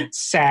pickup trucks that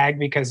sag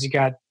because you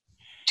got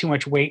too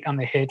much weight on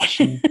the hitch,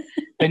 and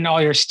then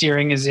all your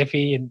steering is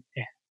iffy. And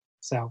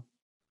so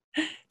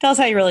tell us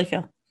how you really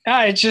feel.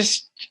 I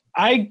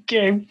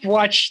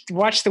watch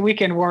the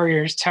Weekend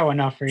Warriors tow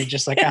enough where you're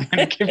just like, I'm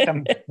going to give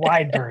them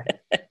wide berth.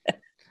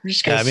 We're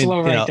just going to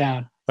slow right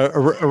down.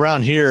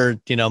 Around here,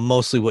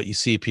 mostly what you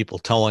see people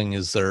towing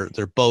is their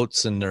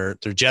boats and their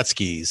jet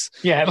skis.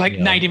 Yeah, like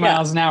 90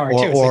 miles an hour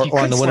too.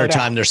 Or in the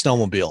wintertime, their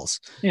snowmobiles.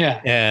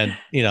 Yeah. And,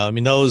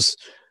 those,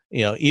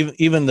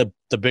 even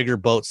the bigger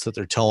boats that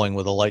they're towing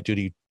with a light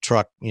duty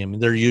truck,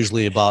 they're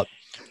usually about,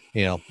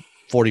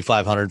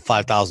 4,500,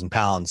 5,000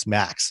 pounds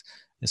max.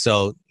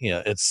 So,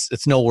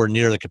 it's nowhere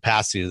near the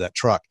capacity of that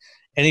truck.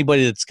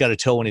 Anybody that's got to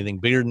tow anything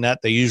bigger than that,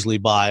 they usually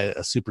buy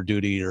a Super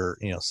Duty or,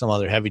 some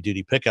other heavy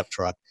duty pickup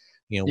truck,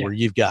 where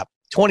you've got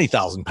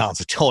 20,000 pounds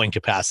of towing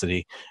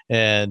capacity,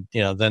 and,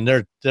 then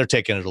they're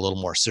taking it a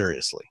little more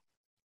seriously.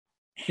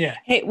 Yeah.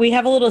 Hey, we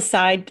have a little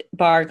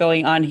sidebar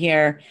going on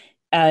here.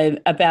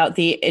 about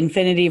the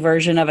Infinity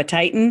version of a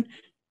Titan,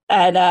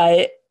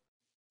 and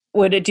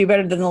would it do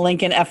better than the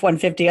Lincoln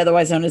F-150,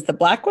 otherwise known as the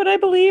Blackwood, I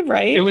believe,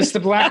 right? It was the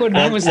Blackwood.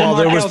 Mine was the Well,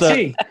 Mark there was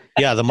LT.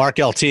 the Mark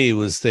LT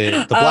was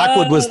the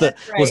Blackwood was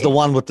the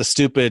one with the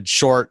stupid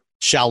short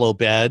shallow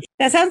bed.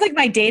 That sounds like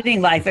my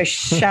dating life, a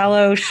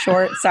shallow,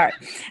 short, sorry.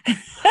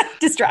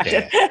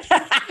 Distracted.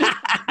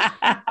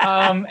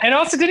 And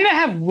also, didn't it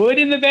have wood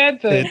in the bed?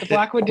 The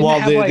Blackwood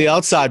didn't have the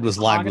outside was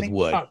lined with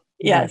wood. Oh,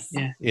 yes.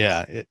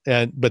 Yeah.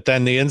 But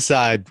then the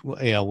inside,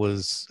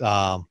 was,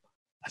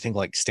 I think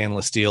like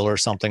stainless steel or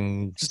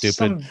something stupid.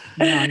 Some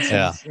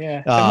nonsense.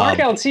 Yeah. The Mark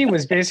LT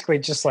was basically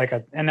just like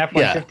an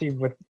F-150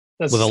 with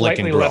a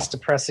slightly less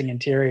depressing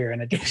interior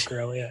and a different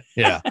grill.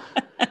 Yeah.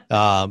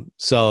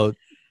 So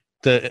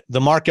the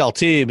Mark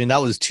LT, I mean,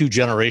 that was 2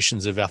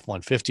 generations of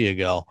F-150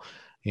 ago.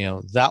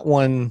 That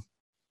one,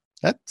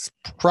 that's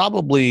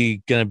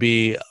probably going to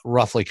be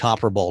roughly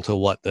comparable to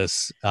what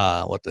this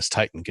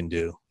Titan can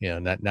do.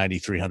 That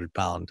 9,300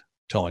 pound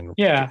towing.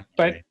 Yeah,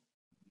 but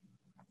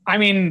I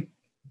mean,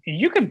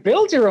 you could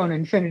build your own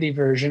Infinity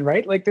version,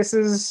 right? Like this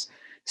is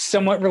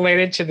somewhat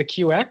related to the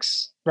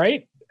QX,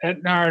 right?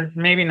 Or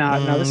maybe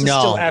not. No, this is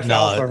still F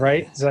Alpha,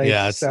 right?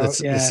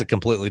 It's a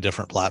completely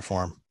different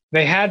platform.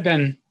 They had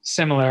been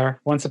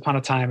similar once upon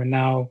a time, and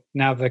now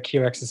the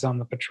QX is on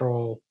the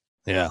patrol.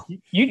 Yeah.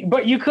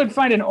 But you could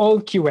find an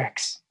old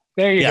QX.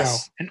 There you go.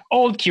 An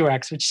old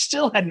QX, which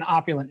still had an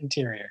opulent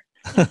interior.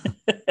 So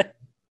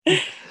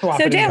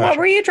Dan, what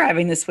were you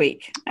driving this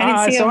week?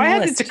 I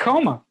had the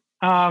Tacoma.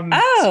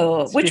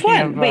 Which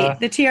one? Wait,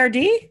 the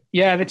TRD?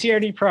 Yeah, the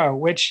TRD Pro,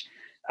 which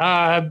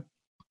I'm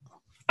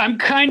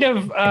kind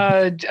of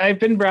I've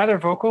been rather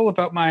vocal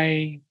about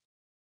my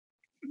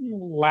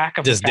lack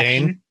of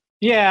disdain. Affection.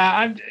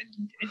 Yeah,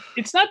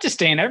 it's not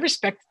disdain. I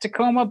respect the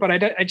Tacoma, but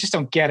I just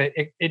don't get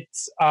it.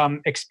 It's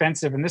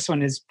expensive, and this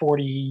one is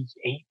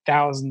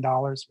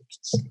 $48,000.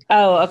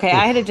 Oh, okay.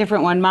 I had a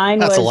different one.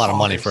 That's a lot of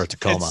money for a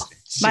Tacoma.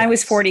 Mine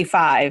was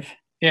 $45,000.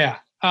 Yeah,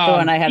 the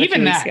one I had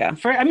even that. Ago.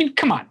 I mean,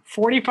 come on,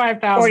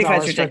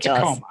 $45,000 for a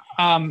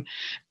Tacoma.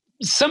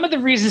 Some of the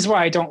reasons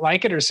why I don't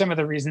like it, or some of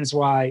the reasons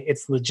why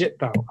it's legit,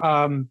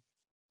 though.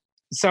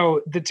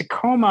 So the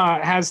Tacoma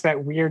has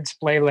that weird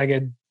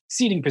splay-legged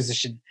seating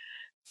position,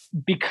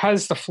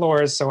 because the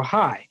floor is so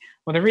high.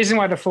 Well, the reason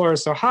why the floor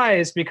is so high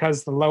is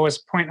because the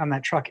lowest point on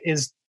that truck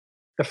is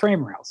the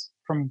frame rails.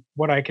 From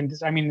what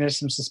there's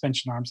some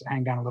suspension arms that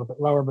hang down a little bit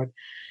lower, but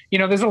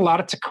there's a lot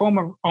of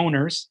Tacoma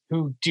owners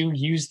who do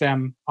use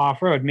them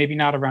off-road. Maybe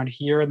not around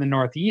here in the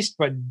Northeast,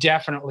 but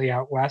definitely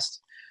out west.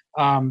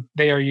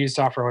 They are used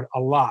off-road a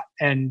lot.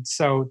 And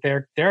so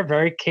they're a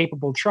very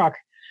capable truck.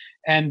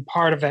 And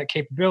part of that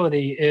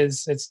capability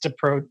is its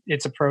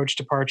approach,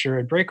 departure,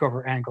 and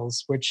breakover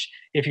angles, which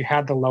if you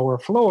had the lower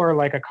floor,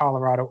 like a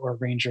Colorado or a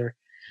Ranger,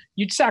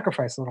 you'd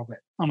sacrifice a little bit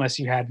unless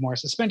you had more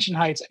suspension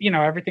heights.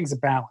 Everything's a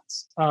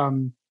balance.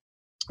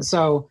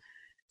 So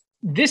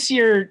this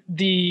year,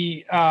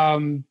 the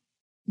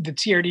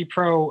TRD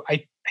Pro,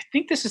 I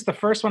think this is the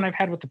first one I've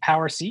had with the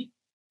power seat.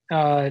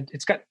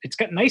 It's got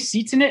nice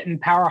seats in it and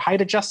power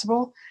height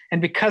adjustable.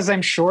 And because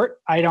I'm short,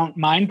 I don't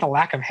mind the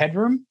lack of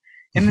headroom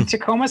in the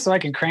Tacoma, so I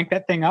can crank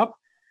that thing up.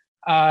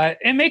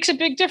 It makes a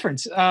big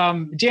difference.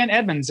 Dan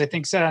Edmonds, I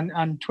think, said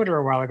on Twitter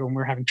a while ago when we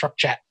were having truck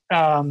chat,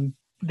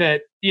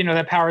 that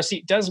that power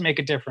seat does make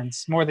a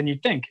difference more than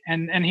you'd think,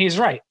 and he's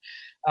right.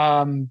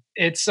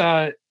 It's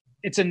a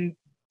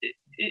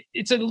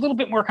little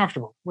bit more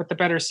comfortable with the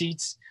better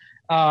seats.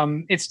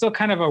 It's still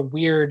kind of a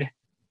weird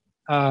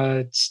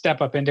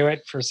step up into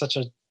it for such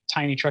a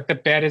tiny truck. The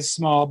bed is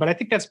small, but I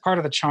think that's part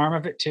of the charm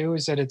of it too,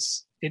 is that it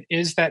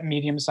is that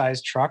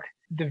medium-sized truck.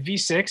 The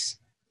V6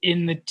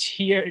 in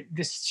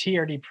this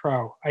TRD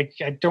Pro, I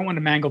don't want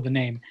to mangle the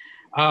name.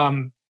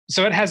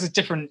 So it has a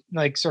different,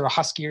 like, sort of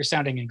huskier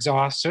sounding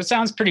exhaust. So it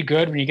sounds pretty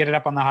good when you get it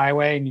up on the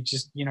highway and you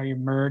just, you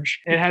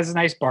merge. It has a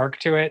nice bark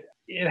to it.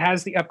 It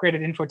has the upgraded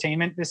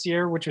infotainment this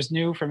year, which was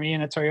new for me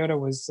in a Toyota,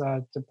 was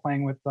to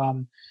playing with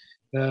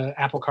the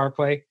Apple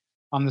CarPlay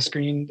on the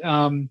screen.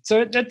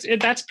 So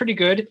that's pretty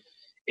good.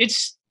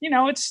 It's,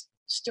 it's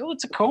still a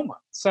Tacoma.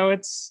 So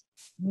it's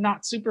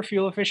not super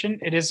fuel efficient.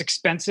 It is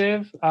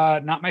expensive.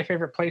 Not my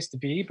favorite place to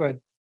be, but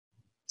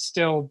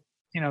still,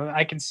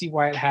 I can see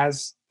why it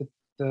has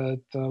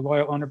the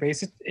loyal owner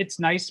base. It's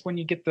nice when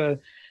you get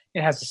it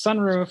has the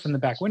sunroof and the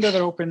back window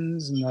that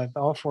opens, and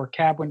all 4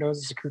 cab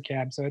windows. It's a crew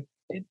cab. So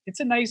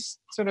it's a nice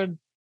sort of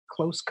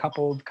close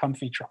coupled,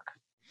 comfy truck.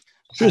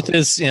 Truth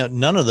is,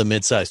 none of the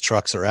mid-sized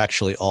trucks are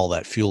actually all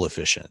that fuel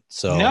efficient.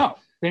 So no.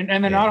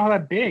 And they're not all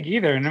that big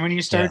either. And then when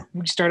you start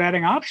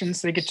adding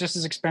options, they get just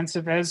as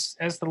expensive as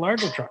the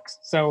larger trucks.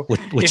 So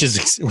which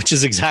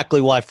is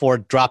exactly why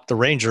Ford dropped the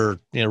Ranger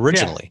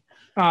originally.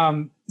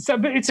 Yeah.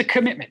 But it's a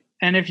commitment.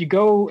 And if you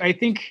go, I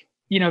think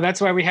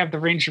that's why we have the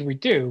Ranger we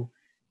do,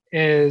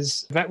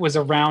 is that was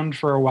around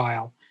for a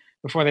while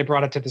before they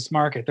brought it to this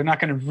market. They're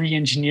not going to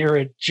re-engineer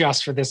it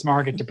just for this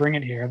market to bring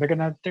it here. They're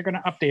gonna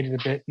update it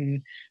a bit.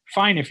 And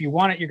fine, if you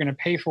want it, you're going to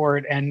pay for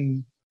it.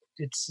 And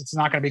it's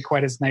not going to be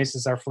quite as nice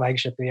as our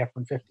flagship, the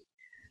F-150.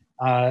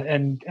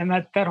 and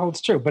that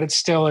holds true. But it's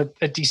still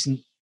a decent,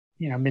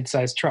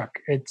 mid-sized truck.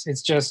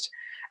 It's just,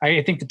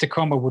 I think the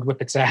Tacoma would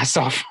whip its ass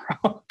off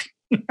road.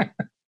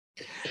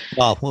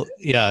 Well,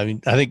 yeah. I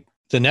mean, I think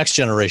the next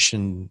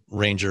generation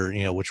Ranger,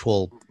 which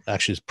will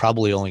actually is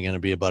probably only going to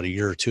be about a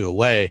year or two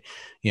away,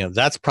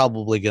 that's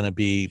probably going to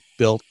be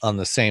built on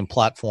the same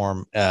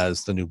platform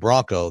as the new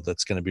Bronco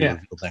that's going to be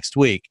revealed next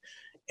week.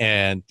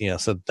 And,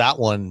 so that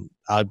one,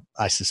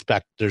 I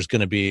suspect there's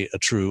going to be a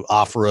true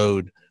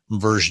off-road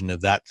version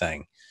of that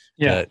thing.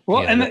 Yeah.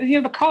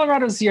 The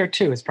Colorado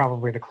ZR2 is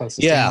probably the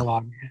closest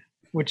analog.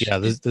 The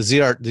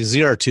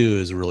ZR2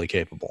 is really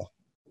capable.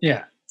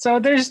 Yeah. So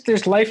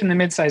there's life in the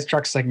mid-sized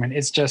truck segment.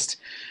 It's just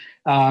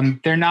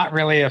they're not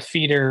really a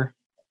feeder.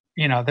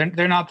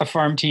 They're not the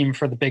farm team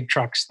for the big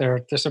trucks.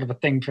 They're sort of a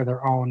thing for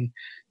their own.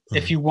 Mm-hmm.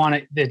 If you want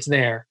it, it's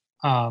there.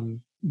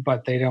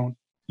 But you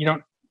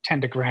don't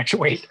tend to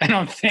graduate, I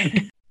don't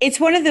think. It's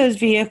one of those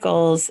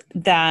vehicles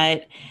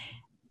that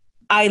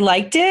I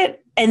liked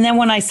it. And then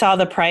when I saw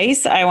the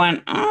price, I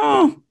went,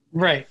 oh.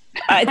 Right.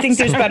 I think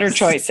there's better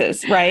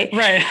choices, right?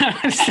 Right.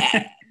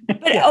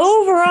 But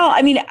overall,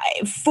 I mean,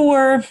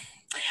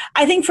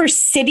 I think for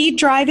city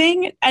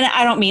driving, and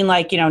I don't mean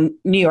like, New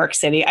York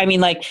City. I mean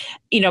like,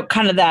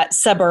 kind of that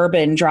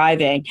suburban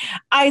driving.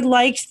 I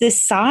liked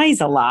this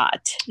size a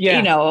lot,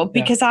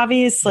 because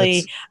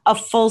obviously a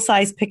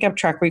full-size pickup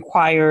truck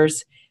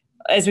requires,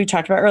 as we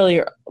talked about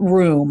earlier,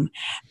 room.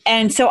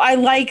 And so I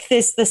like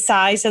the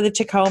size of the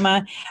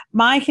Tacoma.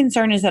 My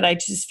concern is that I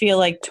just feel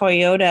like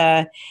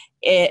Toyota,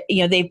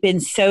 they've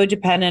been so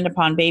dependent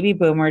upon baby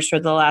boomers for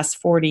the last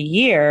 40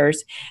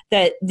 years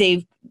that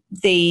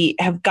they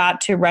have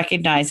got to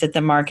recognize that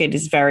the market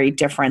is very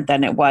different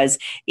than it was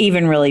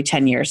even really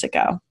 10 years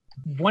ago.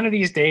 One of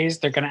these days,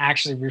 they're going to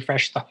actually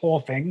refresh the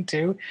whole thing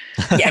too.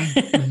 Yeah.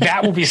 And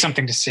that will be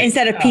something to see.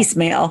 Instead of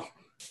piecemeal.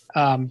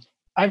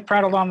 I've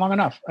prattled on long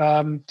enough.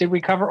 Did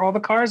we cover all the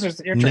cars? Or is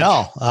it your turn?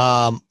 No.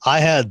 I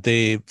had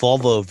the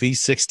Volvo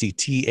V60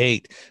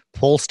 T8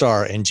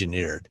 Polestar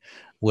engineered,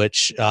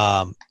 which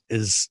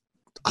is,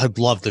 I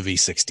love the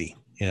V60.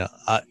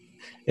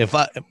 If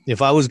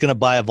I was going to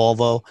buy a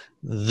Volvo,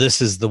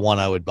 this is the one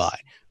I would buy.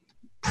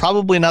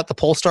 Probably not the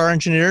Polestar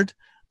engineered,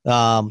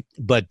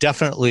 but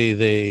definitely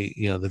the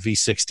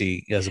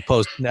V60 as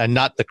opposed, and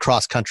not the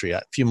cross country.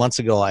 A few months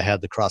ago, I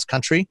had the cross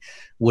country,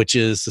 which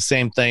is the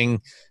same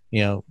thing.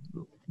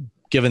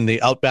 Given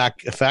the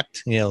Outback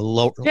effect,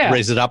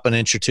 raise it up an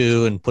inch or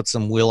two and put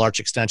some wheel arch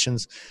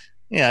extensions.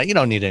 Yeah, you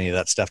don't need any of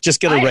that stuff. Just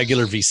get a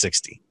regular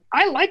V60.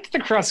 I liked the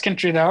cross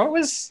country though.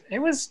 It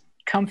was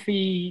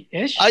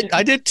comfy-ish.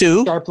 I did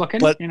too. Sharp looking,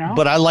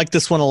 but I like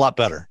this one a lot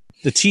better.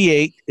 The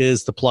T8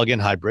 is the plug-in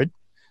hybrid.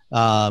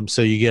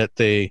 So you get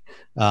the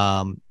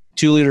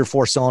 2-liter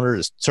 4-cylinder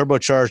is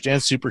turbocharged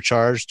and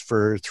supercharged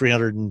for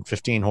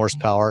 315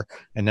 horsepower,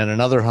 and then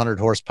another 100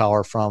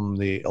 horsepower from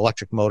the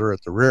electric motor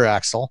at the rear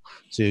axle.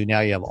 So now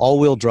you have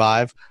all-wheel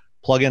drive,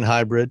 plug-in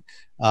hybrid.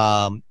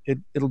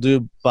 It'll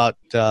do about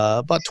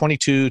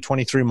 22,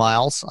 23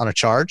 miles on a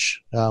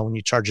charge when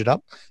you charge it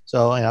up.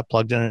 So I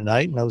plugged in at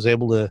night, and I was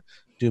able to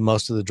do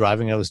most of the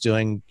driving I was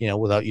doing,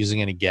 without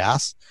using any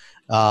gas.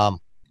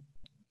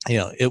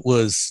 It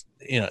was,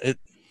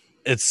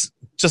 it's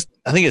just,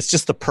 I think it's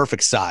just the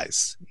perfect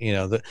size.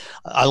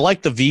 I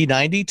like the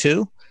V90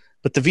 too,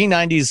 but the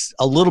V90 is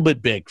a little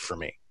bit big for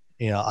me.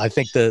 I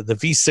think the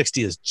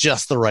V60 is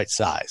just the right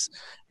size.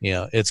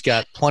 It's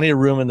got plenty of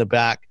room in the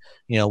back.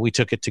 We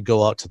took it to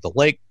go out to the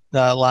lake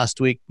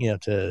last week,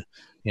 to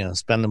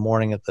spend the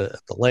morning at the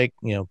lake,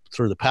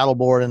 threw the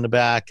paddleboard in the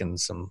back and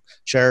some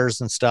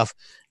chairs and stuff.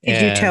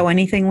 Did you tow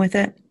anything with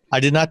it? I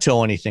did not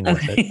tow anything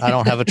with it. I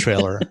don't have a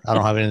trailer. I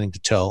don't have anything to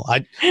tow.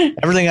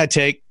 Everything I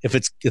take, if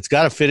it's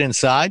got to fit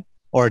inside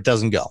or it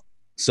doesn't go.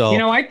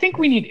 So I think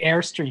we need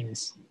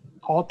Airstreams,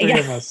 all three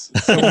of us.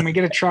 So when we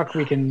get a truck,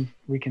 we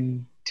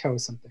can tow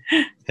something.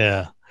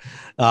 Yeah,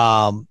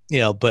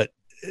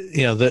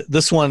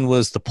 this one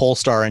was the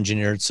Polestar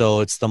engineered, so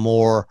it's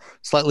the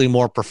slightly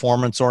more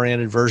performance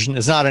oriented version.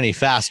 It's not any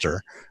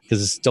faster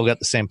because it's still got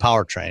the same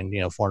powertrain,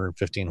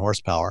 415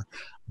 horsepower,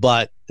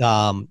 but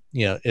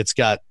it's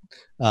got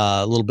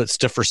a little bit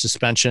stiffer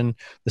suspension.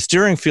 The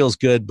steering feels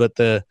good, but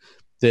the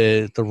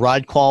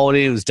ride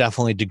quality was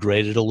definitely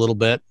degraded a little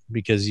bit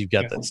because you've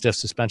got that stiff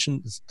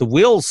suspension. The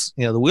wheels,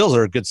 the wheels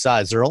are a good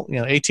size. They're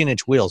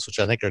 18-inch wheels, which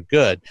I think are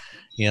good.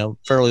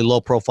 Fairly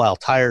low profile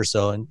tires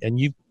though, and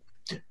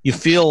you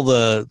feel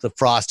the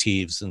frost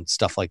heaves and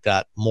stuff like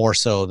that more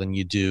so than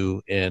you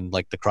do in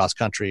like the cross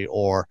country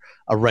or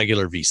a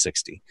regular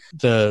V60.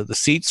 The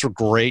seats are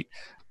great.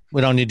 We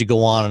don't need to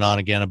go on and on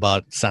again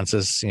about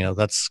Sensus.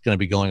 That's going to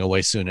be going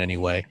away soon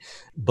anyway.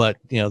 But,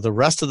 the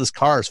rest of this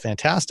car is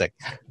fantastic.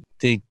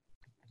 The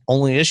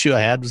only issue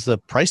I had was the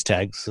price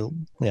tag. So,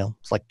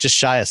 it's like just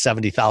shy of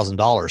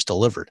 $70,000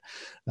 delivered.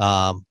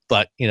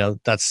 But,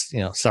 that's,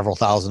 several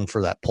thousand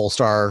for that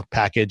Polestar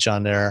package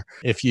on there.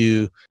 If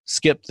you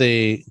skip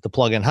the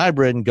plug-in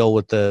hybrid and go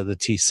with the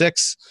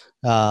T6,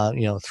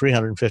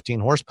 315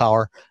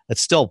 horsepower,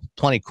 it's still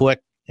plenty quick.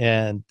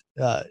 And,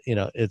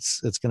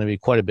 it's going to be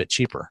quite a bit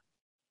cheaper.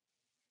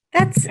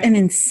 That's an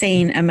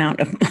insane amount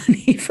of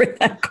money for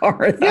that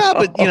car. Though. Yeah,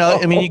 but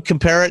I mean, you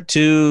compare it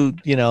to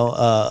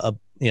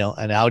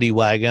an Audi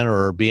wagon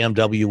or a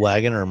BMW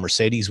wagon or a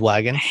Mercedes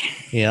wagon.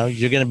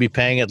 You're going to be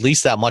paying at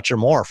least that much or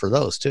more for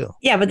those too.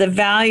 Yeah, but the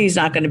value's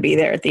not going to be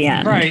there at the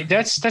end. Right.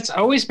 That's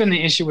always been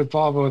the issue with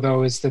Volvo,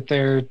 though, is that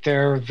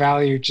their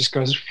value just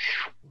goes,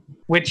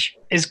 which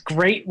is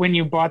great when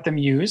you bought them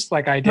used,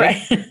 like I did,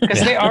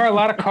 because they are a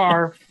lot of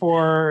car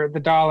for the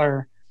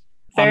dollar.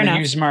 Fair on enough. the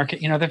used market.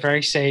 They're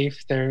very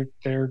safe. They're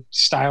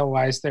style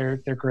wise, they're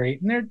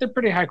great, and they're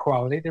pretty high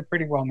quality. They're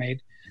pretty well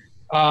made.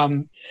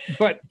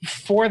 But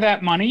for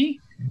that money,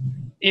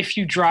 if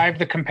you drive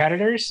the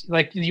competitors,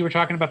 like you were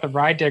talking about the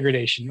ride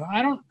degradation,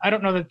 I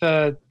don't know that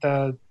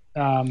the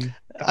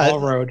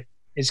all-road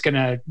is going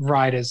to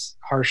ride as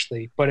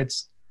harshly, but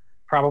it's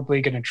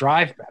probably going to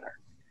drive better.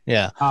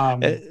 Yeah,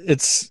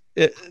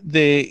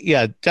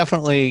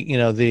 definitely.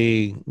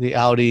 The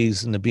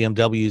Audis and the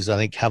BMWs, I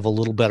think, have a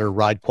little better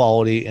ride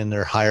quality in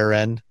their higher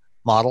end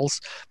models.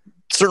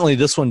 Certainly,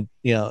 this one,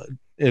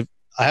 if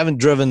I haven't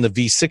driven the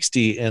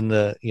V60 in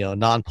the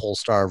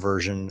non-Polestar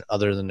version,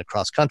 other than the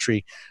cross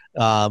country,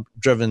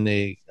 driven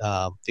the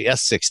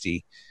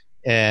S60,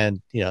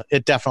 and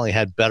it definitely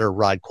had better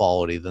ride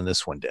quality than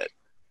this one did.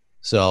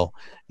 So,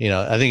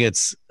 I think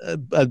it's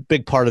a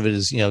big part of it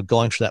is,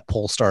 going for that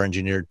Polestar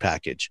engineered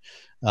package.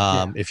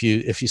 If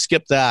you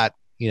skip that,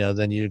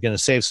 then you're going to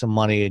save some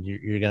money and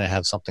you're going to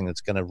have something that's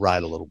going to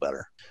ride a little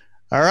better.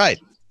 All right.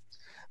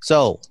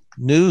 So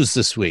news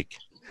this week,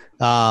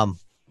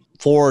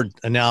 Ford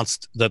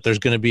announced that there's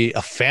going to be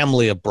a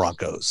family of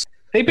Broncos.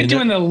 They've been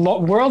doing the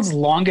world's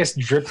longest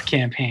drip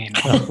campaign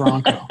of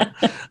Bronco.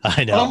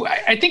 I know. Well,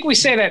 I think we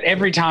say that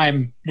every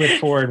time with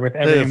Ford, with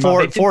every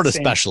Ford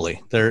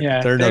especially. They're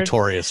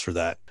notorious for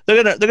that.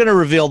 They're gonna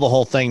reveal the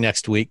whole thing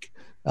next week.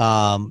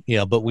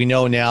 But we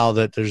know now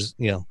that there's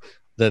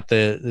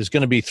there's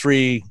going to be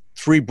three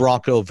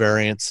Bronco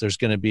variants. There's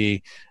going to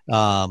be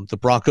the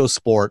Bronco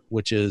Sport,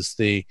 which is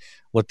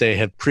what they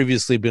have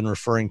previously been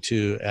referring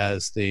to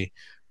as the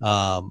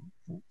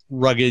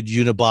rugged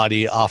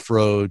unibody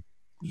off-road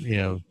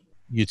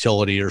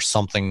utility or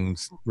something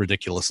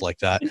ridiculous like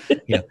that.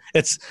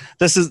 This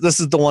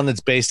is the one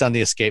that's based on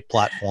the Escape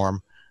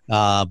platform,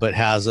 but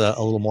has a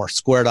little more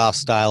squared off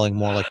styling,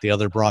 more like the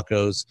other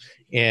Broncos.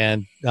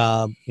 And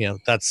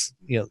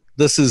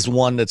this is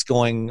one that's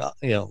going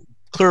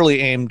clearly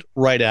aimed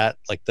right at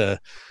like the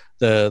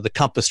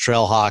Compass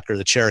Trailhawk or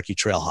the Cherokee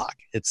Trailhawk.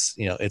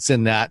 It's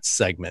in that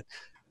segment,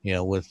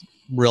 with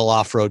real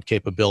off-road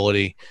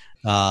capability.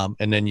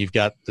 And then you've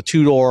got the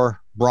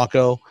 2-door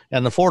Bronco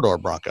and the 4-door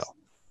Bronco.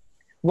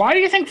 Why do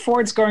you think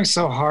Ford's going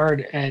so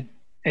hard at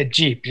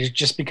Jeep?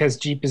 Just because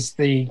Jeep is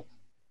the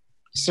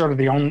sort of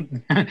the only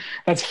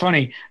that's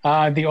funny.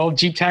 The old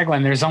Jeep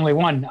tagline, there's only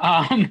one.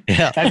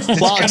 There's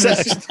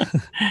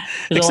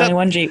only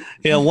one Jeep.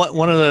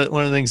 One of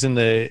the things in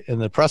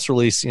the press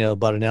release,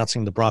 about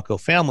announcing the Bronco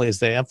family is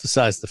they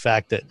emphasized the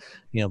fact that,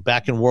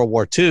 back in World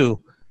War II,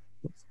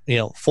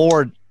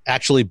 Ford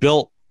actually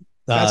built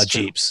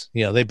Jeeps.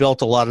 They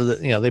built a lot of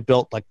they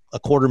built like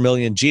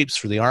 250,000 Jeeps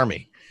for the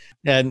Army.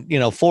 And,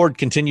 Ford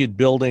continued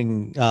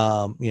building,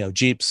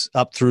 Jeeps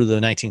up through the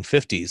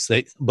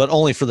 1950s, but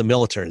only for the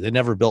military. They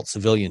never built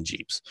civilian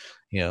Jeeps,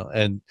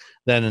 and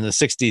then in the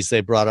 60s,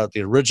 they brought out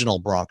the original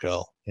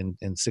Bronco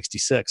in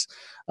 66.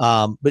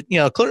 But,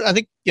 clearly, I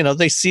think,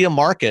 they see a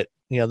market,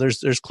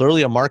 there's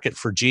clearly a market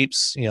for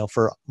Jeeps,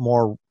 for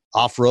more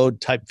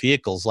off-road type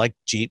vehicles like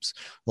Jeeps,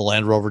 the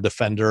Land Rover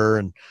Defender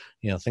and,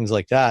 things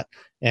like that.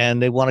 And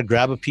they want to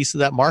grab a piece of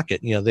that market.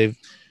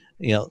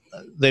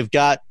 They've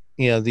got,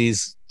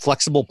 these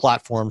flexible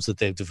platforms that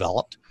they've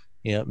developed.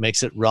 It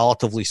makes it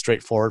relatively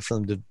straightforward for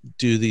them to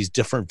do these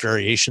different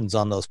variations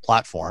on those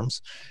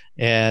platforms.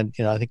 And,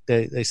 I think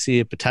they see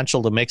a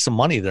potential to make some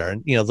money there.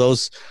 And,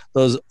 those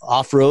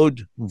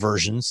off-road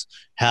versions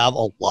have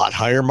a lot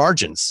higher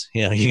margins.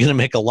 You're going to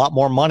make a lot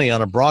more money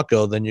on a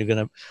Bronco than you're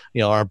going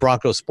to, or a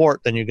Bronco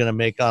Sport than you're going to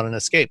make on an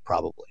Escape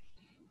probably.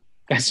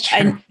 That's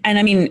true. And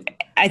I mean,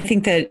 I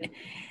think that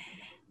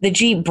the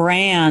Jeep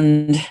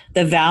brand,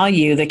 the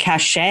value, the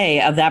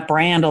cachet of that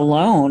brand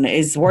alone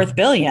is worth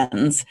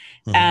billions.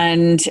 Mm-hmm.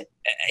 And,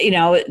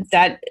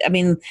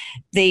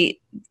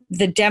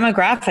 the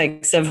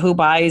demographics of who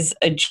buys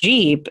a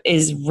Jeep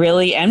is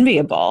really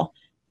enviable.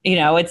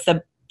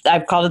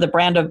 I've called it the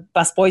brand of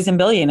busboys and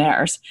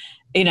billionaires.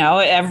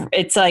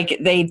 It's like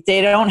they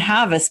don't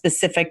have a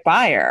specific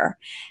buyer.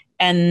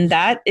 And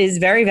that is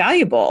very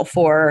valuable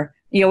for,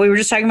 we were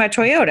just talking about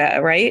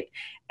Toyota, right?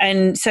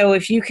 And so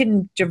if you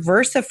can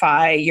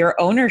diversify your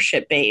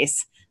ownership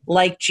base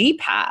like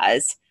Jeep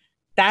has,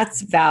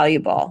 that's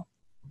valuable.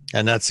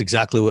 And that's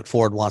exactly what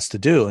Ford wants to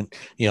do. And,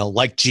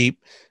 like Jeep,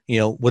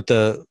 with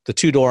the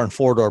 2-door and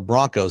 4-door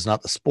Broncos,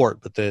 not the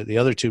Sport, but the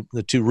other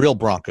the two real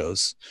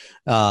Broncos,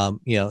 and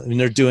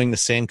they're doing the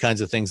same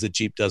kinds of things that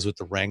Jeep does with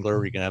the Wrangler.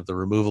 You're going to have the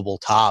removable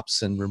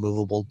tops and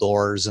removable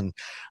doors, and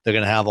they're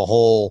going to have a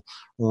whole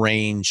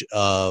range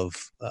of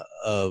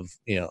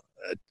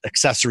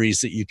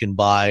accessories that you can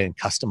buy and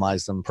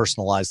customize them,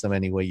 personalize them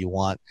any way you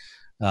want.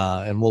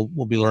 and we'll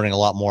be learning a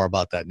lot more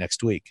about that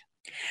next week.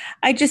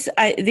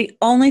 The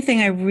only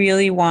thing I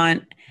really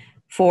want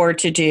Ford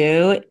to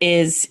do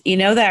is,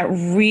 that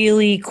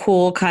really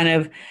cool kind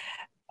of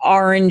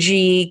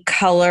orangey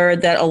color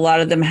that a lot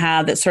of them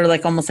have, that's sort of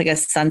like almost like a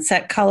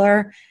sunset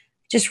color.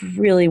 Just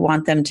really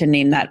want them to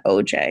name that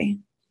OJ.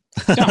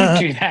 Don't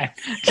do that.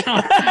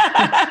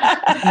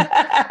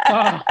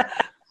 Oh.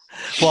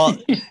 Well,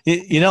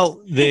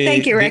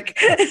 thank you, Rick.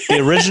 The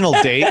original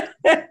date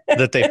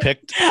that they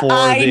picked for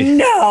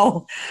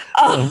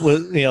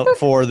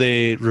for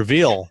the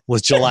reveal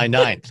was July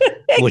 9th,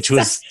 which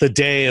was the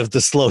day of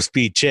the slow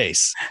speed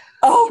chase.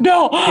 Oh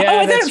no! Yeah,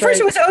 I thought at first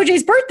it was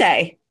OJ's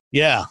birthday.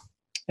 Yeah.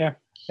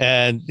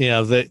 And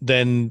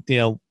then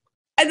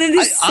and then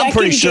the I'm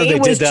pretty sure they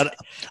did that.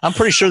 I'm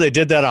pretty sure they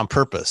did that on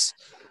purpose.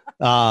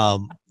 They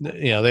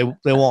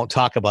won't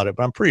talk about it,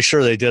 but I'm pretty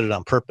sure they did it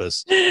on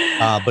purpose.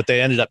 But they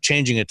ended up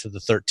changing it to the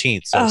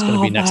 13th, so it's going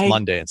to be next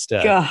Monday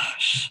instead.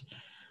 Gosh.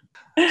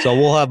 So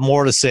we'll have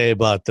more to say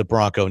about the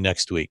Bronco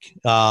next week.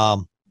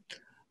 But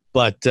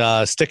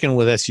sticking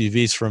with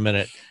SUVs for a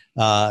minute,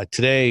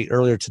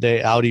 earlier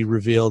today, Audi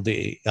revealed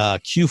the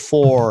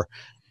Q4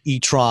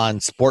 e-tron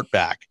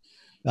Sportback,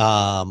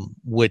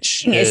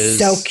 which is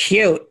so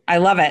cute. I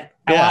love it.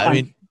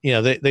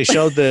 They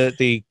showed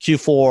the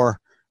Q4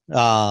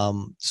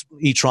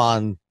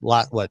 e-tron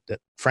at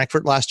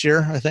Frankfurt last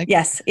year, I think.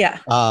 Yes. Yeah.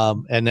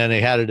 And then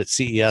they had it at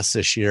CES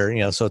this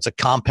year, so it's a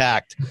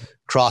compact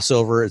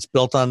crossover. It's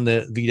built on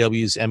the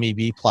VW's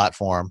MEB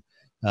platform.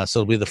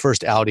 So it'll be the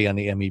first Audi on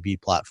the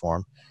MEB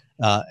platform.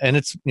 And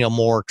it's,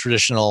 more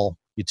traditional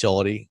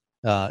utility,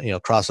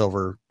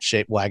 crossover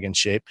shape, wagon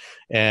shape.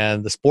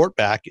 And the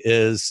Sportback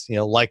is,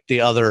 like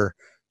the other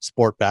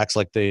Sportbacks,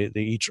 like the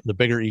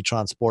bigger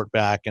e-tron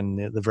Sportback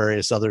and the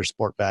various other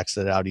Sportbacks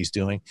that Audi's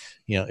doing.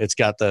 It's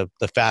got the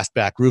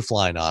fastback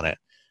roofline on it.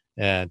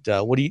 And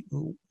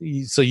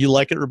so you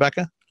like it,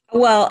 Rebecca?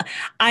 Well,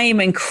 I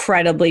am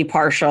incredibly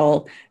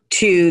partial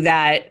to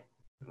that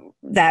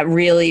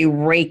really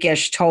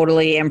rakish,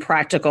 totally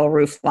impractical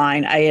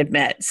roofline, I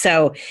admit.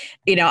 So,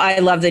 I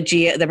love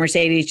the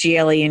Mercedes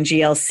GLE and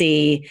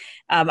GLC.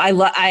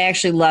 I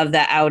actually love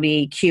the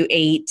Audi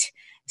Q8.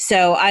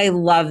 So I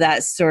love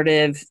that sort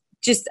of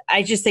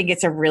I just think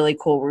it's a really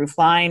cool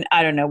roofline.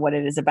 I don't know what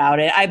it is about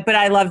it. But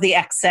I love the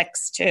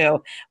X6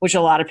 too, which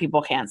a lot of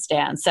people can't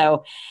stand.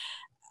 So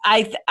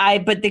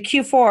but the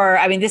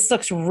Q4, this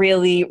looks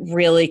really,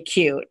 really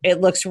cute.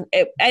 And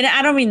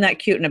I don't mean that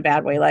cute in a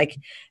bad way. Like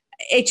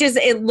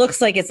it looks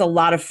like it's a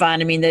lot of fun.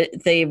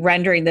 The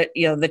rendering that,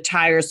 the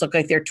tires look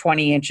like they're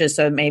 20 inches,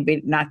 so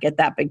maybe not get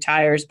that big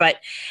tires, but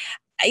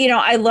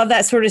I love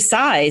that sort of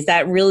size,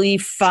 that really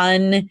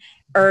fun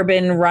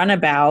urban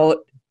runabout.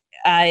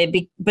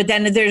 But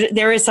then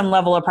there is some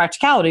level of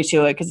practicality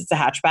to it because it's a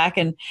hatchback.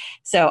 And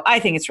so I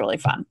think it's really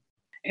fun.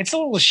 It's a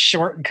little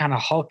short and kind of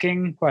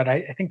hulking, but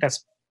I think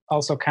that's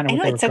also kind of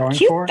what they were going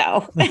cute, for.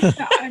 Though.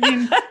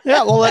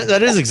 Yeah, well,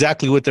 that is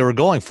exactly what they were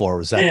going for,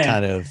 was that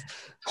kind of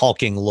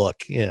hulking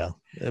look,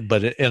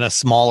 but in a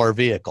smaller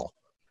vehicle.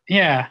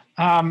 Yeah.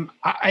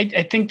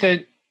 I think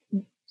that,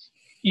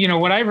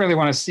 what I really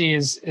want to see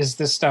is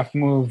this stuff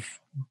move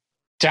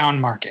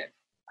down market.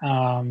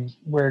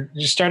 We're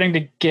just starting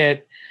to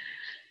get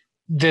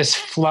this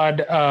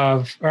flood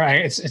of,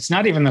 it's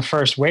not even the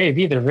first wave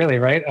either, really,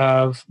 right,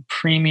 of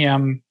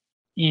premium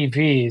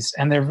EVs,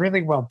 and they're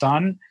really well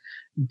done,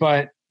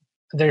 but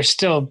they're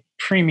still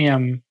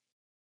premium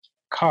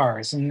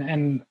cars,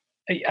 and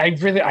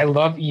I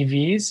love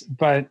EVs,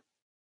 but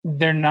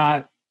they're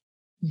not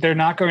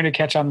going to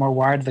catch on more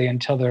widely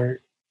until they're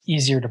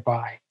easier to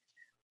buy.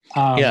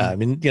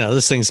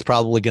 This thing's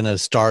probably going to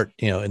start,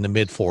 in the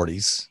mid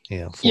 40s,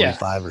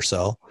 45 or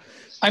so.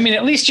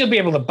 At least you'll be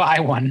able to buy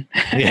one.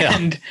 Yeah.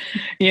 And,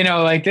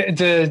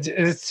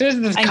 it's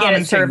just this and common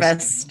get it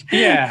serviced.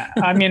 Yeah.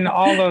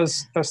 All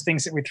those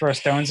things that we throw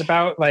stones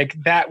about, like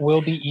that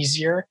will be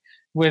easier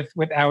with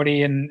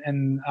Audi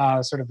and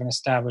sort of an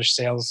established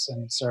sales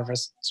and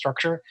service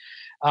structure.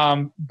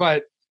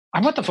 But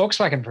I want the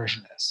Volkswagen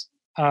version of this.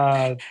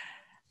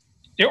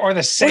 Or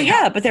the same. Well,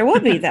 yeah, but there will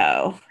be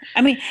though.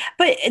 And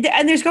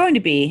there's going to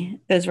be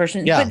those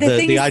versions. Yeah, but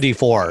the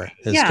ID4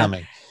 is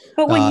coming.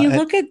 But when you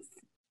look at,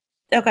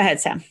 go ahead,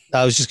 Sam.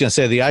 I was just going to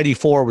say the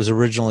ID4 was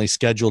originally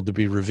scheduled to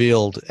be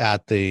revealed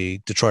at the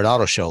Detroit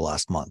Auto Show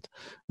last month,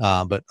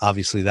 but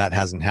obviously that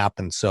hasn't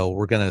happened. So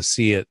we're going to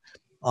see it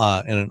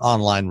in an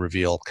online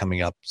reveal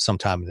coming up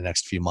sometime in the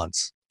next few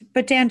months.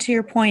 But Dan, to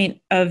your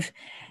point of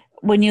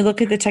when you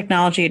look at the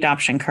technology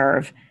adoption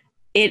curve,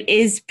 it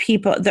is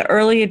people, the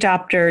early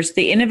adopters,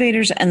 the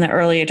innovators and the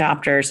early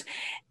adopters,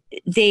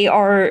 they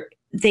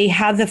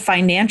have the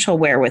financial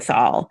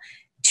wherewithal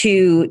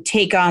to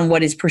take on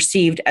what is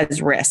perceived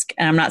as risk.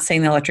 And I'm not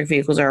saying the electric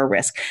vehicles are a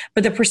risk,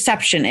 but the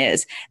perception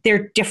is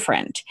they're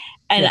different.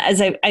 And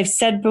as I've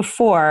said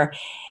before,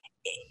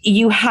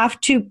 you have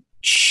to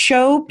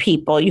show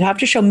people, you have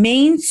to show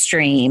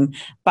mainstream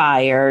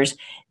buyers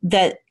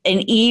that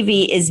an EV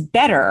is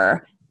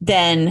better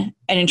than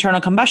an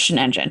internal combustion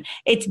engine.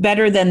 It's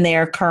better than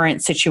their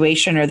current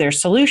situation or their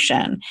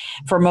solution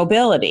for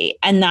mobility.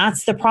 And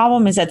that's the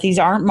problem, is that these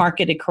aren't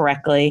marketed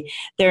correctly.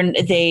 And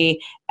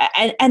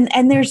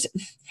there's,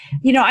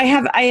 I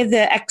have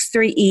the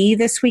X3E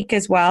this week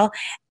as well,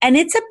 and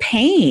it's a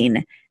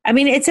pain. I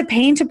mean, it's a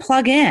pain to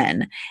plug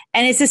in,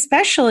 and it's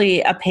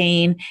especially a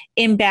pain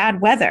in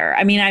bad weather.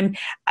 I mean,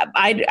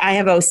 I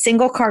have a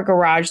single car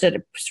garage that,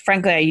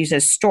 frankly, I use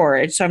as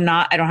storage. So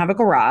I don't have a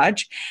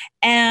garage,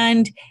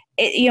 and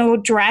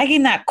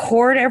dragging that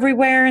cord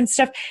everywhere and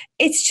stuff,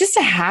 it's just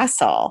a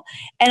hassle.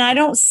 And I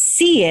don't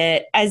see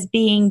it as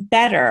being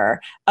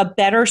a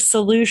better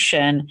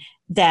solution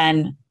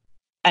than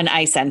an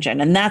ICE engine.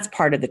 And that's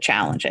part of the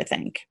challenge, I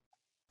think,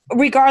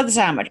 regardless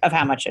of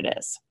how much it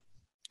is.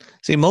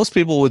 See, most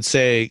people would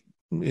say,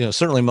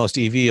 certainly most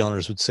EV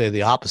owners would say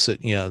the opposite,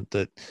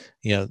 that,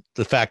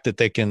 the fact that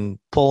they can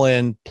pull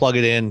in, plug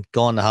it in,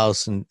 go in the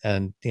house and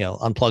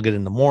unplug it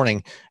in the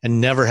morning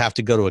and never have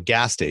to go to a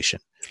gas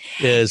station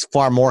is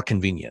far more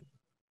convenient.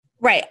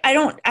 Right. I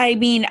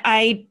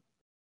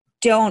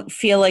don't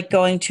feel like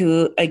going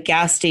to a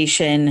gas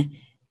station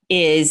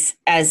is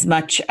as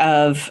much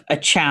of a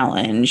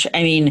challenge.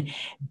 I mean,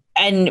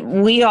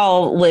 and we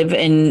all live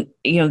in,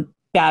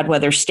 bad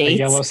weather states.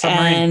 A yellow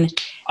submarine.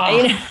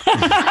 And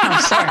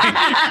I'm sorry.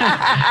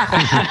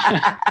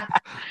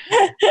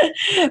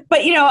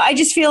 But I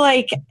just feel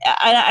like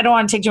I don't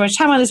want to take too much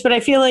time on this, but I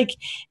feel like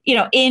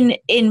in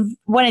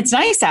when it's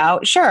nice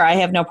out, sure, I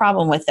have no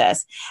problem with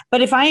this.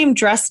 But if I am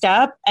dressed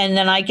up and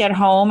then I get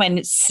home and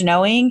it's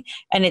snowing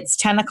and it's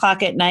 10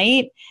 o'clock at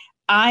night,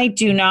 I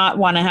do not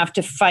want to have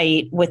to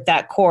fight with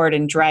that cord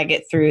and drag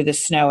it through the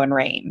snow and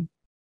rain.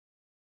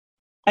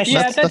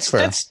 That's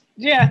fair.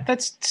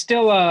 That's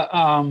still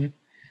a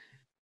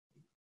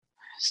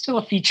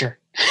feature.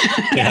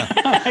 Yeah.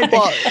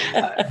 Well,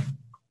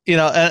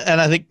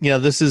 and I think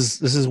this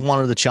is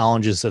one of the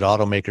challenges that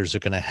automakers are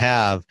going to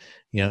have.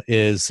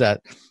 Is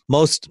that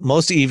most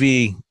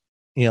EV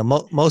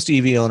most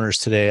EV owners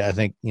today, I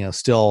think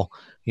still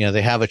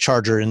they have a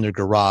charger in their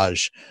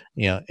garage,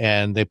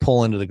 and they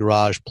pull into the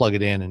garage, plug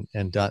it in,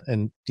 and done,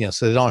 and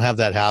so they don't have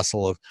that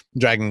hassle of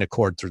dragging the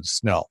cord through the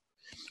snow.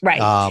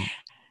 Right. How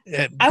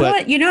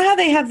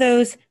they have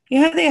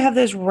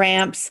those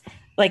ramps,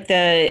 like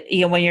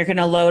when you're going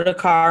to load a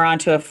car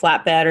onto a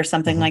flatbed or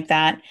something like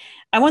that.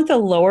 I want the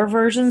lower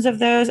versions of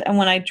those, and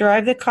when I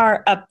drive the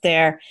car up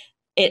there,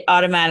 it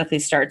automatically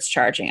starts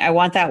charging. I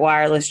want that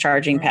wireless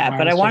charging pad,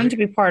 but I want it to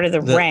be part of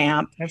the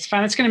ramp. That's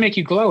fine. It's going to make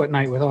you glow at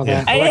night with all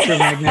that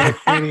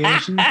electromagnetic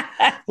radiation.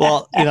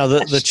 Well,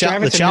 the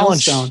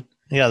challenge.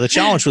 Yeah, the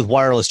challenge with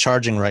wireless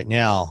charging right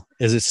now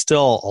is it's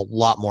still a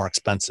lot more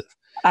expensive.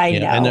 I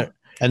know.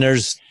 And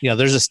there's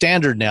a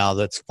standard now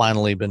that's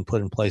finally been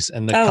put in place,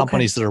 and the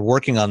companies that are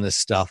working on this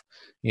stuff,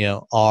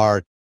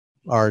 are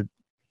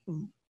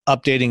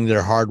updating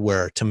their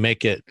hardware to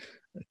make it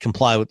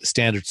comply with the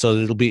standard so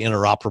that it'll be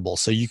interoperable.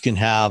 So you can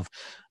have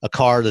a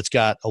car that's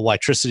got a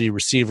Witricity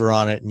receiver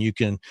on it, and you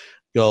can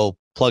go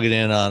plug it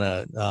in on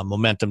a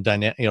Momentum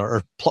Dynamic,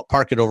 or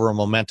park it over a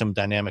Momentum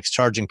Dynamics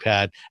charging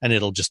pad, and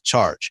it'll just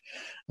charge.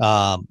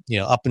 Up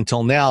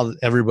until now,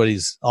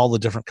 all the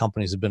different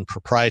companies have been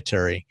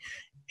proprietary.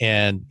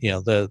 And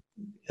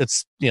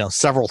it's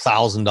several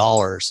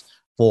 $1,000s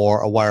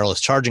for a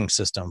wireless charging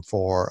system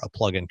for a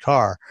plug-in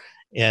car,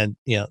 and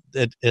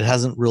it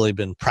hasn't really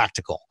been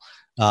practical.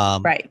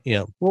 Right.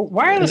 Well,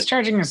 wireless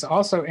charging is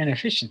also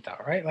inefficient, though,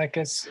 right? Like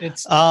it's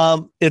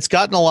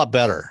gotten a lot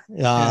better.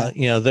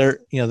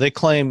 They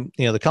claim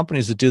the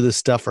companies that do this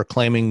stuff are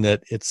claiming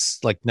that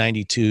it's like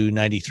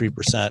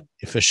 93%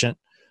 efficient.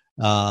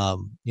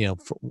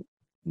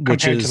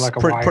 Which compared is to like a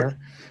wire.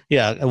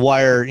 A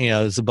wire,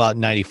 is about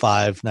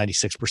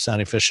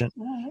 96% efficient.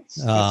 That's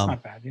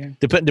not bad. Yeah.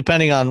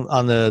 Depending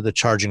on the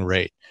charging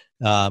rate.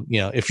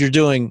 If you're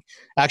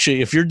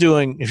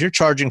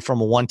charging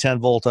from a 110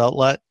 volt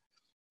outlet,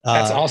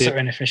 that's also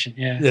inefficient.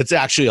 Yeah. It's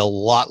actually a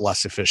lot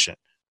less efficient.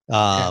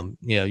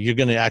 You're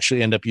going to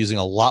actually end up using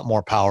a lot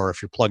more power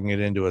if you're plugging it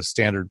into a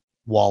standard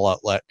wall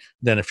outlet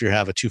than if you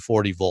have a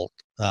 240 volt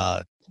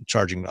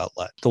charging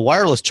outlet. The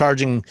wireless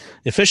charging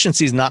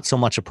efficiency is not so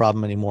much a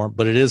problem anymore,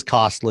 but it is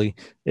costly.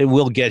 It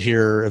will get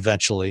here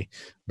eventually.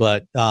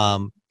 But,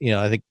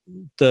 I think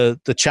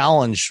the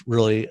challenge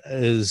really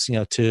is,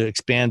 to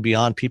expand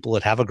beyond people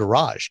that have a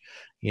garage.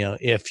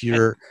 If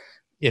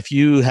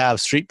you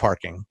have street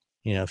parking,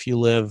 if you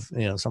live,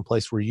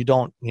 someplace where you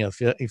don't, if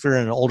you're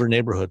in an older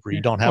neighborhood where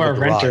you don't have a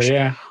garage,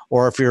 renter,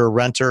 or if you're a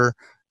renter,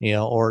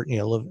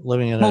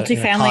 living in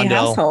multifamily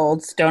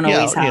households don't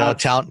always have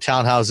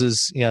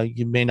townhouses.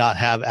 You may not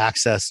have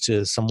access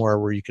to somewhere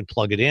where you can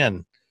plug it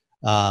in,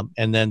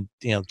 and then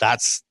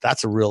that's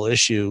a real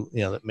issue.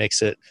 That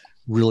makes it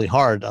really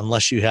hard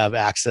unless you have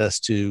access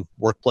to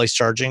workplace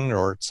charging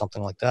or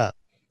something like that.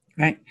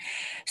 Right.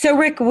 So,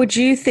 Rick, would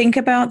you think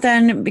about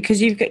then,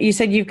 because you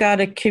said you've got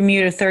a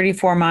commute of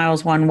 34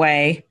 miles one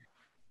way.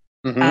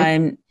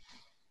 Mm-hmm.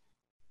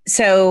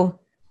 So,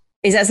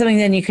 is that something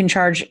then you can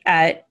charge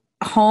at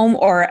home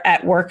or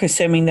at work,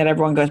 assuming that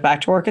everyone goes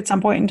back to work at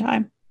some point in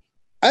time?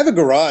 I have a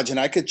garage, and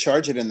I could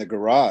charge it in the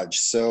garage,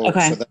 so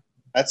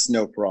that's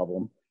no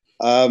problem.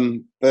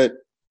 But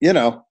you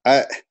know,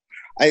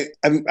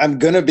 I'm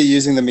going to be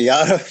using the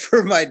Miata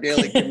for my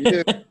daily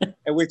commute,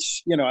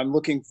 which, you know, I'm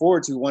looking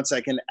forward to once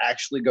I can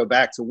actually go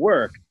back to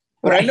work.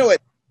 But I know at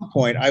some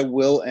point I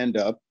will end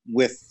up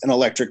with an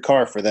electric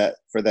car for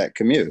that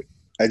commute.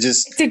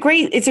 It's a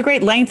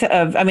great length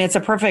of, I mean, it's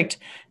a perfect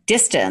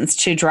distance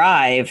to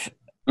drive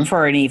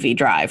for an EV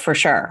drive for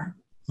sure.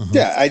 Mm-hmm.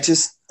 Yeah. I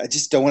just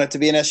don't want it to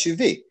be an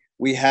SUV.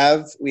 We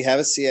have a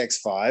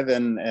CX-5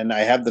 and I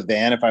have the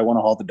van if I want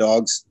to haul the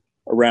dogs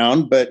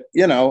around, but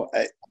you know,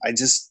 I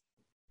just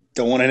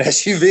don't want an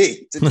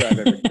SUV to drive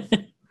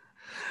everything.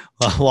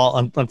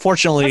 Well,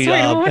 unfortunately,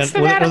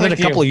 within a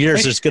couple of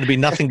years, there's going to be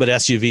nothing but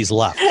SUVs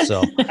left.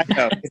 So I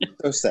know, it's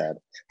so sad.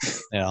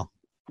 Yeah.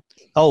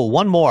 Oh,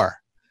 one more.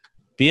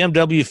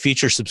 BMW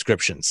feature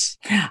subscriptions.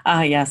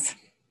 Yes.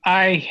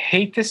 I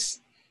hate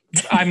this.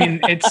 I mean,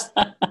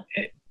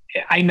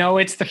 I know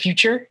it's the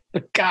future,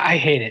 but God, I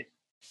hate it.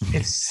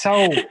 It's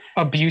so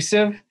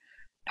abusive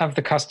of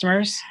the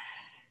customers.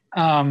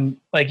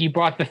 Like you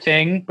bought the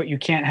thing, but you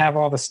can't have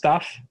all the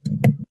stuff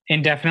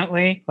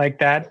indefinitely like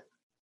that.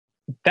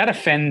 That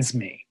offends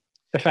me.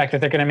 The fact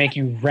that they're going to make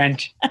you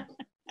rent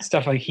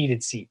stuff like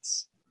heated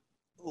seats.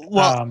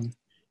 Well,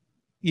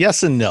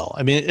 yes and no.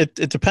 I mean, it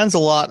depends a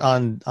lot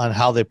on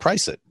how they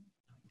price it.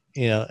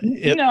 You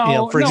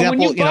know, for example,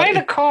 when you buy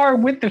the car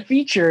with the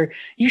feature,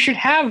 you should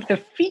have the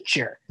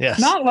feature. Yes.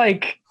 Not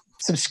like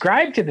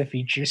subscribe to the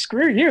feature.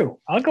 Screw you.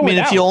 I'll go. I mean,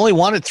 if you only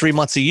want it 3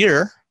 months a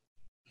year,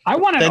 I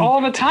want it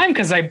all the time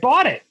because I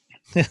bought it.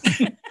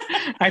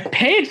 I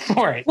paid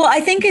for it. Well, I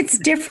think it's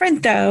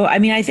different though. I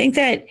mean, I think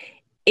that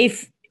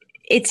if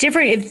it's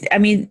different,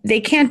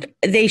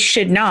 they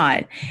should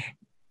not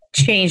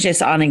change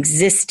this on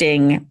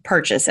existing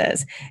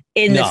purchases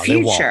in the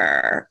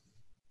future.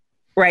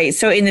 Right.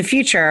 So in the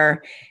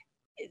future,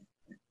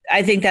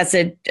 I think that's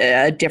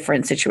a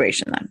different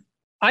situation then.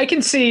 I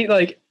can see,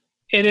 like,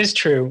 it is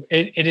true.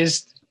 It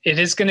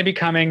is going to be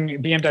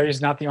coming. BMW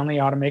is not the only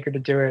automaker to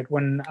do it.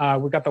 When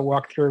we got the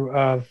walkthrough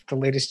of the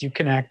latest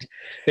Uconnect,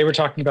 they were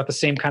talking about the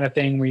same kind of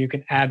thing where you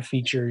can add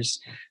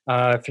features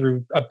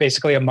through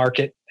basically a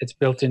market that's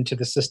built into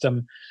the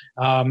system.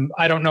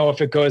 I don't know if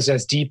it goes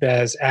as deep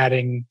as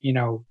adding, you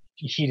know,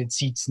 heated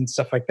seats and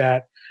stuff like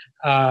that.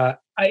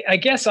 I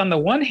guess on the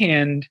one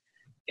hand,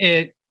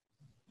 it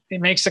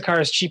makes the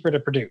cars cheaper to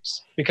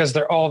produce because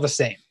they're all the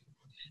same.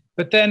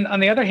 But then on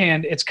the other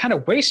hand, it's kind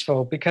of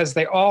wasteful because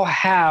they all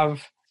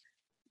have,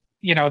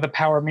 you know, the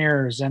power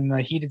mirrors and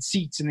the heated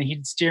seats and the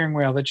heated steering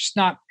wheel. They're just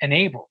not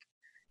enabled.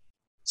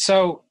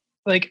 So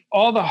like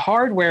all the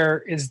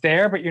hardware is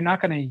there, but you're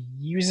not going to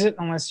use it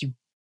unless you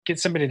get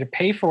somebody to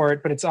pay for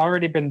it, but it's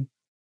already been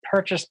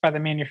purchased by the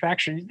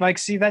manufacturer. Like,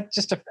 see, that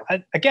just,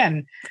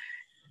 again,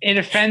 it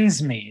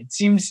offends me. It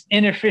seems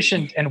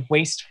inefficient and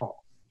wasteful.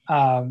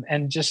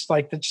 And just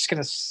like, they're just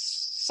going to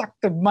suck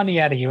the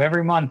money out of you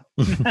every month.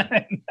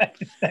 I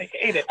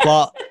hate it.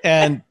 Well,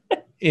 and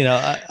you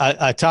know,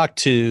 I talked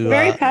to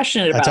very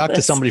passionate about I talked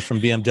this. to somebody from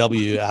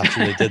BMW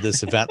after they did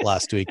this event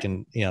last week,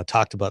 and you know,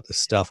 talked about this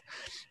stuff,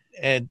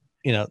 and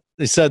you know,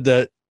 they said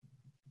that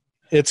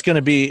it's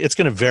going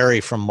to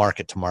vary from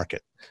market to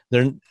market.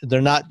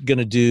 They're not going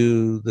to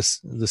do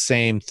the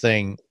same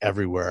thing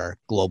everywhere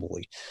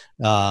globally,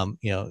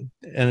 you know,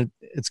 and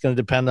it's going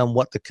to depend on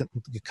what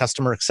the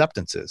customer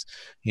acceptance is,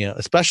 you know,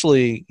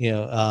 especially, you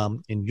know,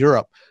 in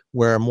Europe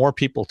where more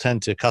people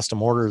tend to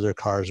custom order their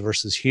cars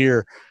versus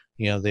here,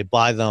 you know, they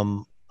buy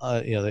them,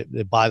 you know,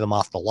 they buy them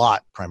off the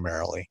lot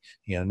primarily,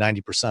 you know,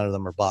 90% of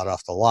them are bought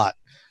off the lot.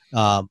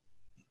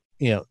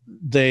 You know,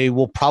 they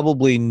will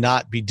probably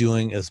not be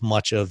doing as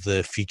much of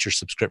the feature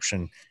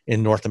subscription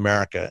in North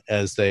America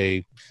as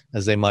they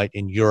might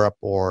in Europe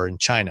or in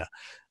China.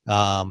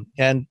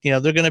 And, you know,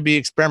 they're going to be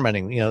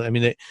experimenting, you know, I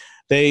mean,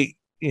 they,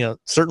 you know,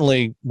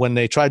 certainly when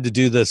they tried to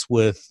do this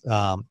with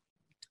Apple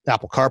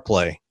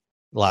CarPlay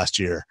last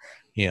year,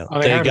 you know,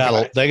 they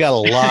got a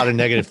lot of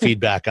negative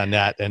feedback on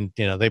that, and,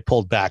 you know, they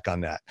pulled back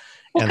on that.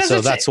 Well, and so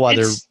that's why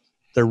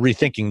they're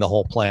rethinking the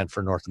whole plan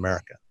for North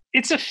America.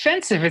 It's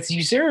offensive. It's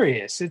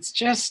usurious. It's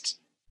just,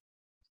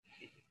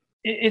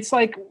 it's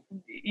like,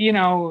 you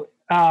know,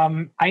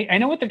 I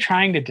know what they're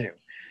trying to do.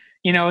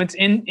 You know, it's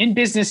in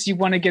business, you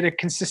want to get a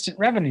consistent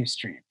revenue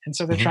stream. And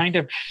so they're trying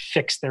to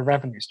fix their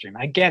revenue stream.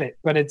 I get it,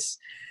 but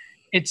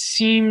it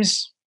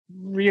seems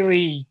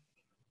really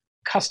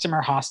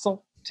customer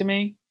hostile to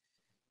me.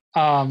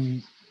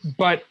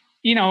 But,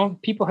 you know,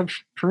 people have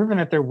proven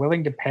that they're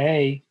willing to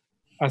pay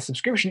a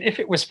subscription if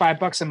it was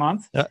 $5 a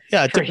month.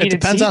 Yeah, it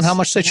depends seats, on how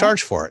much they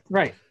charge for it.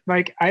 Right.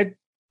 Like I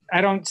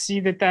don't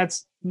see that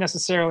that's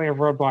necessarily a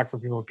roadblock for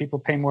people. People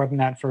pay more than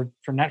that for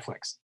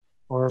Netflix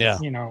or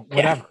you know,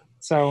 whatever. Yeah.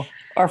 So,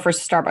 or for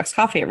Starbucks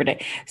coffee every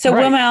day. So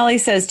Wilma Alley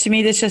says, to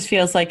me, this just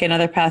feels like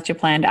another path to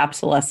planned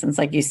obsolescence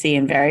like you see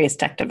in various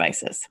tech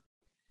devices.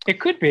 It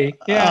could be.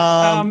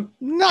 Yeah.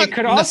 It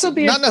could also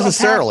be not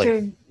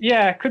necessarily.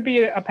 It could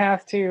be a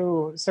path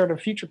to sort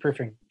of future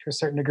proofing to a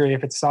certain degree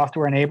if it's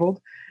software enabled.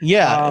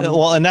 Yeah,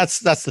 well, and that's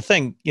the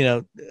thing.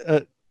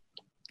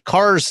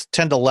 Cars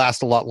tend to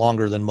last a lot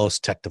longer than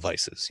most tech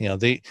devices.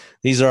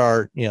 These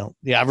are,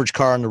 the average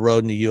car on the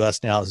road in the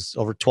U.S. now is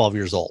over 12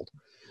 years old.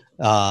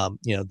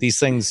 These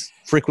things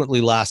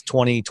frequently last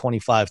 20,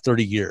 25,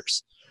 30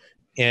 years.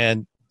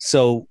 And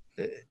so,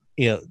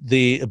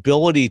 the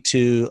ability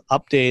to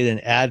update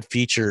and add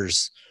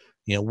features,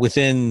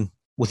 within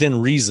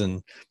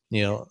reason,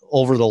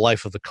 over the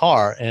life of the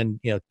car and,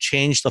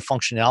 change the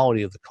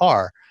functionality of the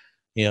car,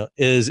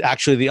 is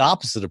actually the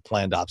opposite of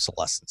planned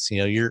obsolescence.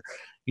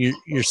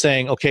 You're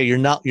saying, okay, you're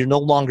no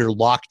longer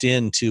locked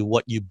into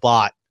what you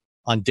bought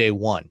on day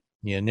one.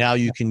 Now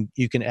you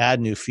can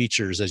add new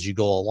features as you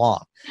go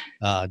along,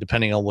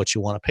 depending on what you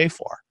want to pay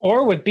for.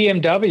 Or with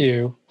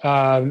BMW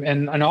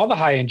and all the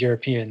high-end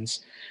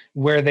Europeans,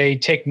 where they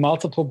take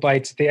multiple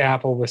bites at the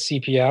apple with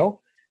CPO.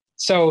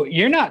 So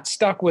you're not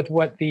stuck with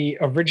what the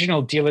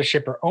original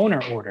dealership or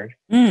owner ordered.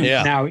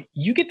 Yeah. Now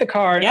you get the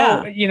car.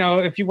 Yeah.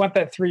 If you want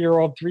that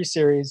 3-year-old 3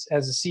 Series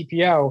as a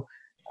CPO,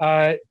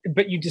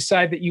 but you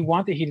decide that you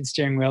want the heated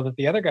steering wheel that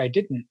the other guy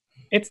didn't,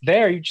 it's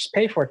there. You just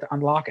pay for it to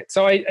unlock it.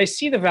 So I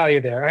see the value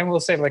there. I will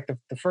say, like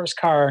the first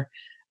car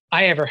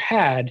I ever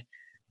had,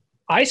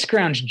 I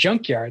scrounged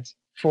junkyards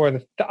for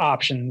the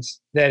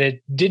options that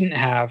it didn't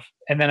have,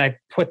 and then I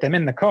put them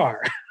in the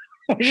car,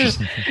 which is,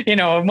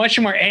 a much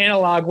more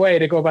analog way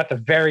to go about the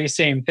very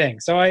same thing.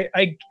 So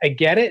I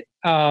get it.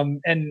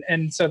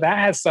 And so that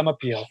has some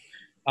appeal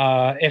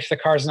if the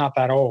car's not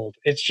that old.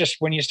 It's just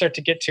when you start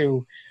to get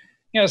to,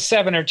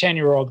 7 or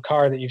 10-year-old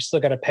car that you've still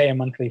got to pay a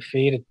monthly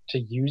fee to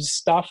use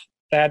stuff,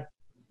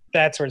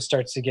 that's where it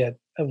starts to get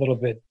a little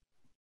bit.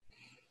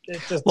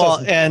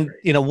 Well, and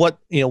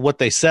what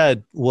they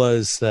said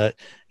was that,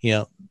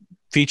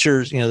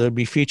 features, there'd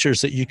be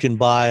features that you can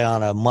buy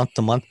on a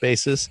month-to-month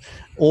basis,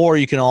 or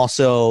you can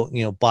also,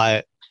 buy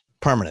it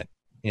permanent.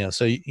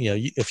 So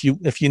if you're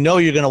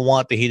going to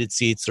want the heated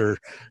seats or,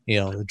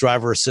 the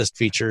driver assist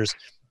features,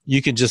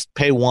 you can just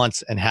pay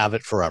once and have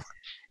it forever.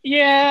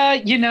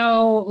 Yeah,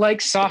 like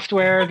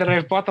software that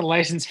I've bought the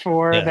license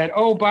for that,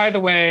 oh, by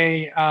the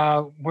way,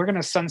 we're going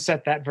to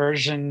sunset that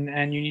version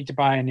and you need to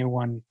buy a new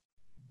one.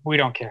 We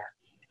don't care.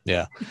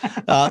 Yeah.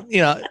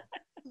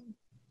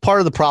 Part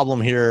of the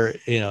problem here,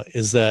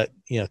 is that,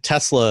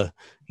 Tesla,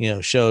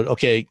 showed,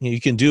 okay,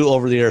 you can do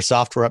over-the-air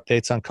software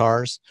updates on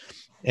cars.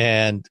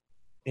 And,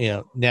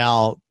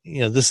 now,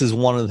 this is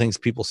one of the things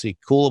people see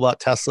cool about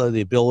Tesla,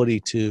 the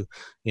ability to,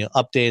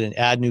 update and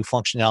add new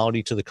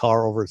functionality to the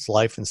car over its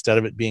life instead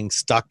of it being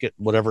stuck at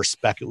whatever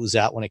spec it was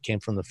at when it came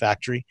from the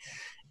factory.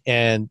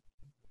 And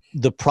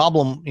the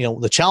problem,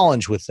 the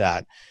challenge with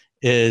that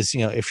is,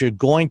 if you're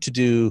going to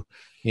do,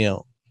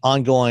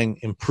 ongoing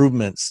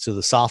improvements to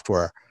the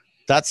software,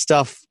 that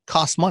stuff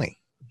costs money.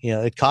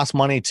 It costs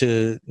money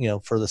to,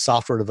 for the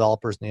software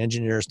developers and the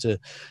engineers to,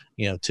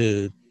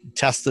 to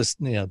test this,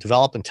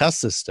 develop and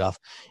test this stuff.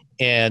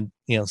 And,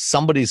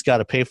 somebody's got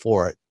to pay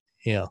for it,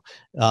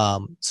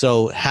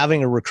 so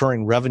having a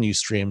recurring revenue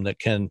stream that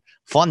can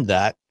fund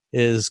that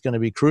is going to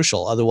be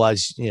crucial.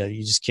 Otherwise,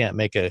 you just can't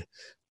make a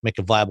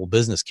viable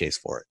business case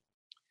for it.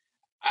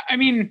 I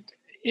mean,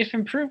 if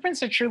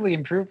improvements are truly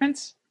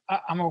improvements,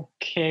 I'm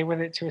okay with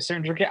it to a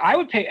certain degree. I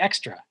would pay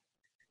extra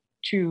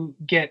to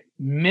get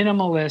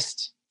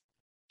minimalist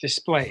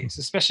displays,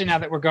 especially now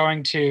that we're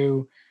going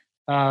to,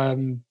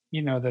 the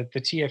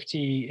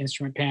TFT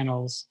instrument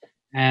panels,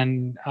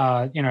 and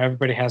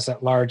everybody has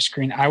that large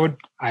screen. I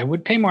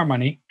would pay more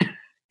money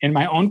in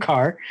my own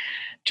car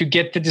to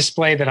get the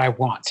display that I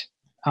want,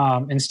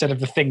 instead of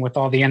the thing with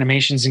all the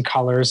animations and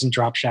colors and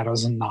drop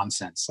shadows and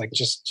nonsense. Like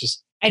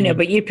just. I know,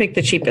 but you picked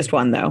the cheapest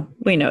one, though.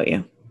 We know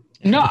you.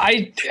 No,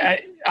 I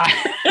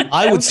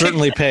would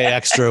certainly pay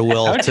extra,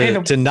 Will,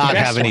 to not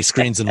have any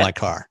screens in my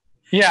car.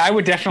 Yeah, I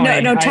would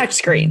definitely. No touch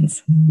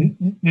screens.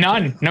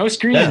 None. No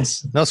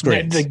screens. Yeah, no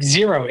screens. Like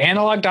 0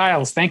 analog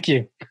dials. Thank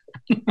you.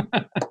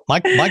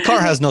 My car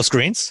has no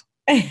screens.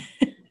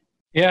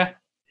 Yeah.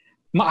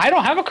 I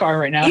don't have a car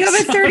right now. You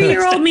have a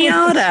 30-year-old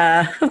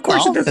Miata. Of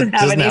course, it doesn't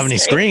have any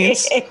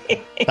screens.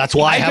 That's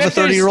why I have a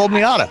 30-year-old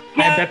Miata.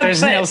 I bet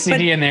there's an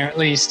LCD in there at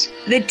least.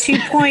 The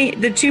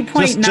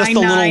 2.99. Just the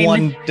little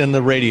one in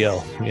the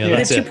radio. Yeah,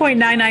 the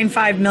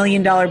 $2.995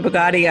 million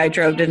Bugatti I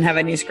drove didn't have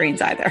any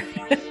screens either.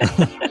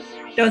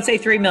 Don't say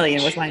 $3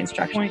 million was my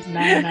instruction.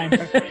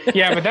 0.995.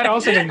 Yeah, but that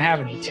also didn't have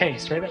any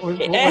taste, right? What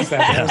was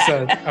that? It was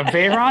a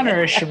Veyron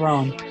or a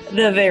Chiron?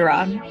 The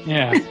Veyron.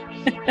 Yeah.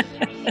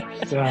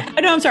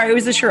 No, I'm sorry. It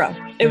was the Chiron.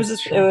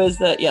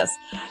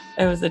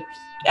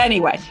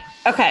 Anyway.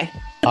 Okay.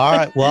 All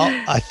right.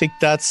 Well, I think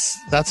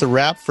that's a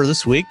wrap for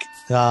this week.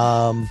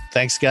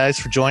 Thanks, guys,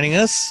 for joining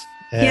us.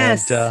 And,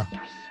 yes.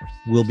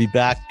 We'll be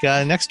back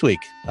next week,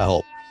 I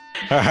hope.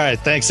 All right.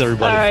 Thanks,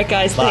 everybody. All right,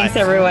 guys. Bye. Thanks,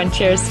 everyone.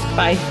 Cheers.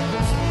 Bye.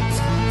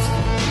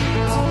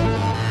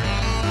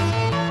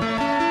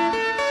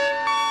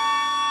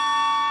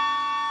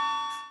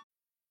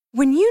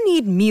 When you need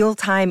Need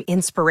mealtime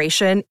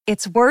inspiration?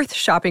 It's worth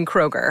shopping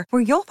Kroger,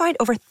 where you'll find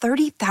over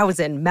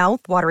 30,000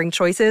 mouth-watering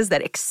choices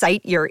that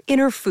excite your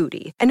inner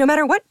foodie. And no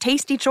matter what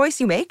tasty choice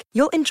you make,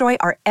 you'll enjoy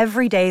our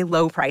everyday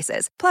low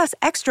prices, plus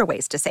extra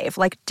ways to save,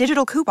 like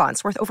digital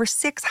coupons worth over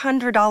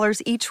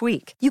 $600 each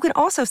week. You can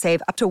also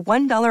save up to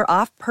 $1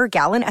 off per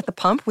gallon at the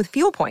pump with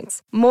fuel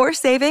points. More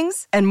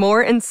savings and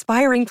more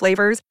inspiring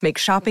flavors make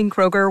shopping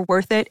Kroger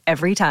worth it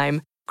every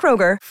time.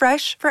 Kroger,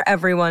 fresh for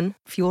everyone.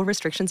 Fuel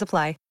restrictions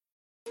apply.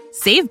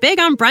 Save big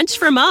on brunch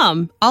for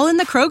mom, all in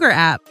the Kroger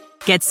app.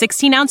 Get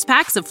 16-ounce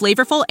packs of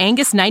flavorful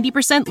Angus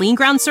 90% lean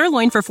ground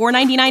sirloin for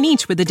 $4.99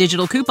 each with a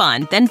digital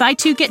coupon. Then buy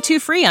 2, get 2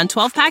 free on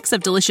 12 packs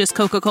of delicious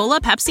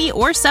Coca-Cola, Pepsi,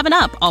 or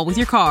 7-Up, all with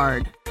your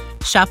card.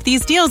 Shop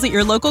these deals at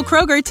your local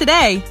Kroger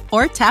today,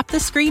 or tap the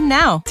screen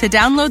now to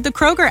download the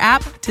Kroger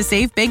app to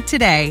save big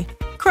today.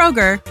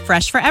 Kroger,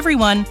 fresh for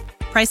everyone.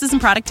 Prices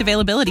and product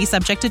availability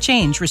subject to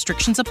change.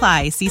 Restrictions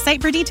apply. See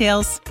site for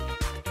details.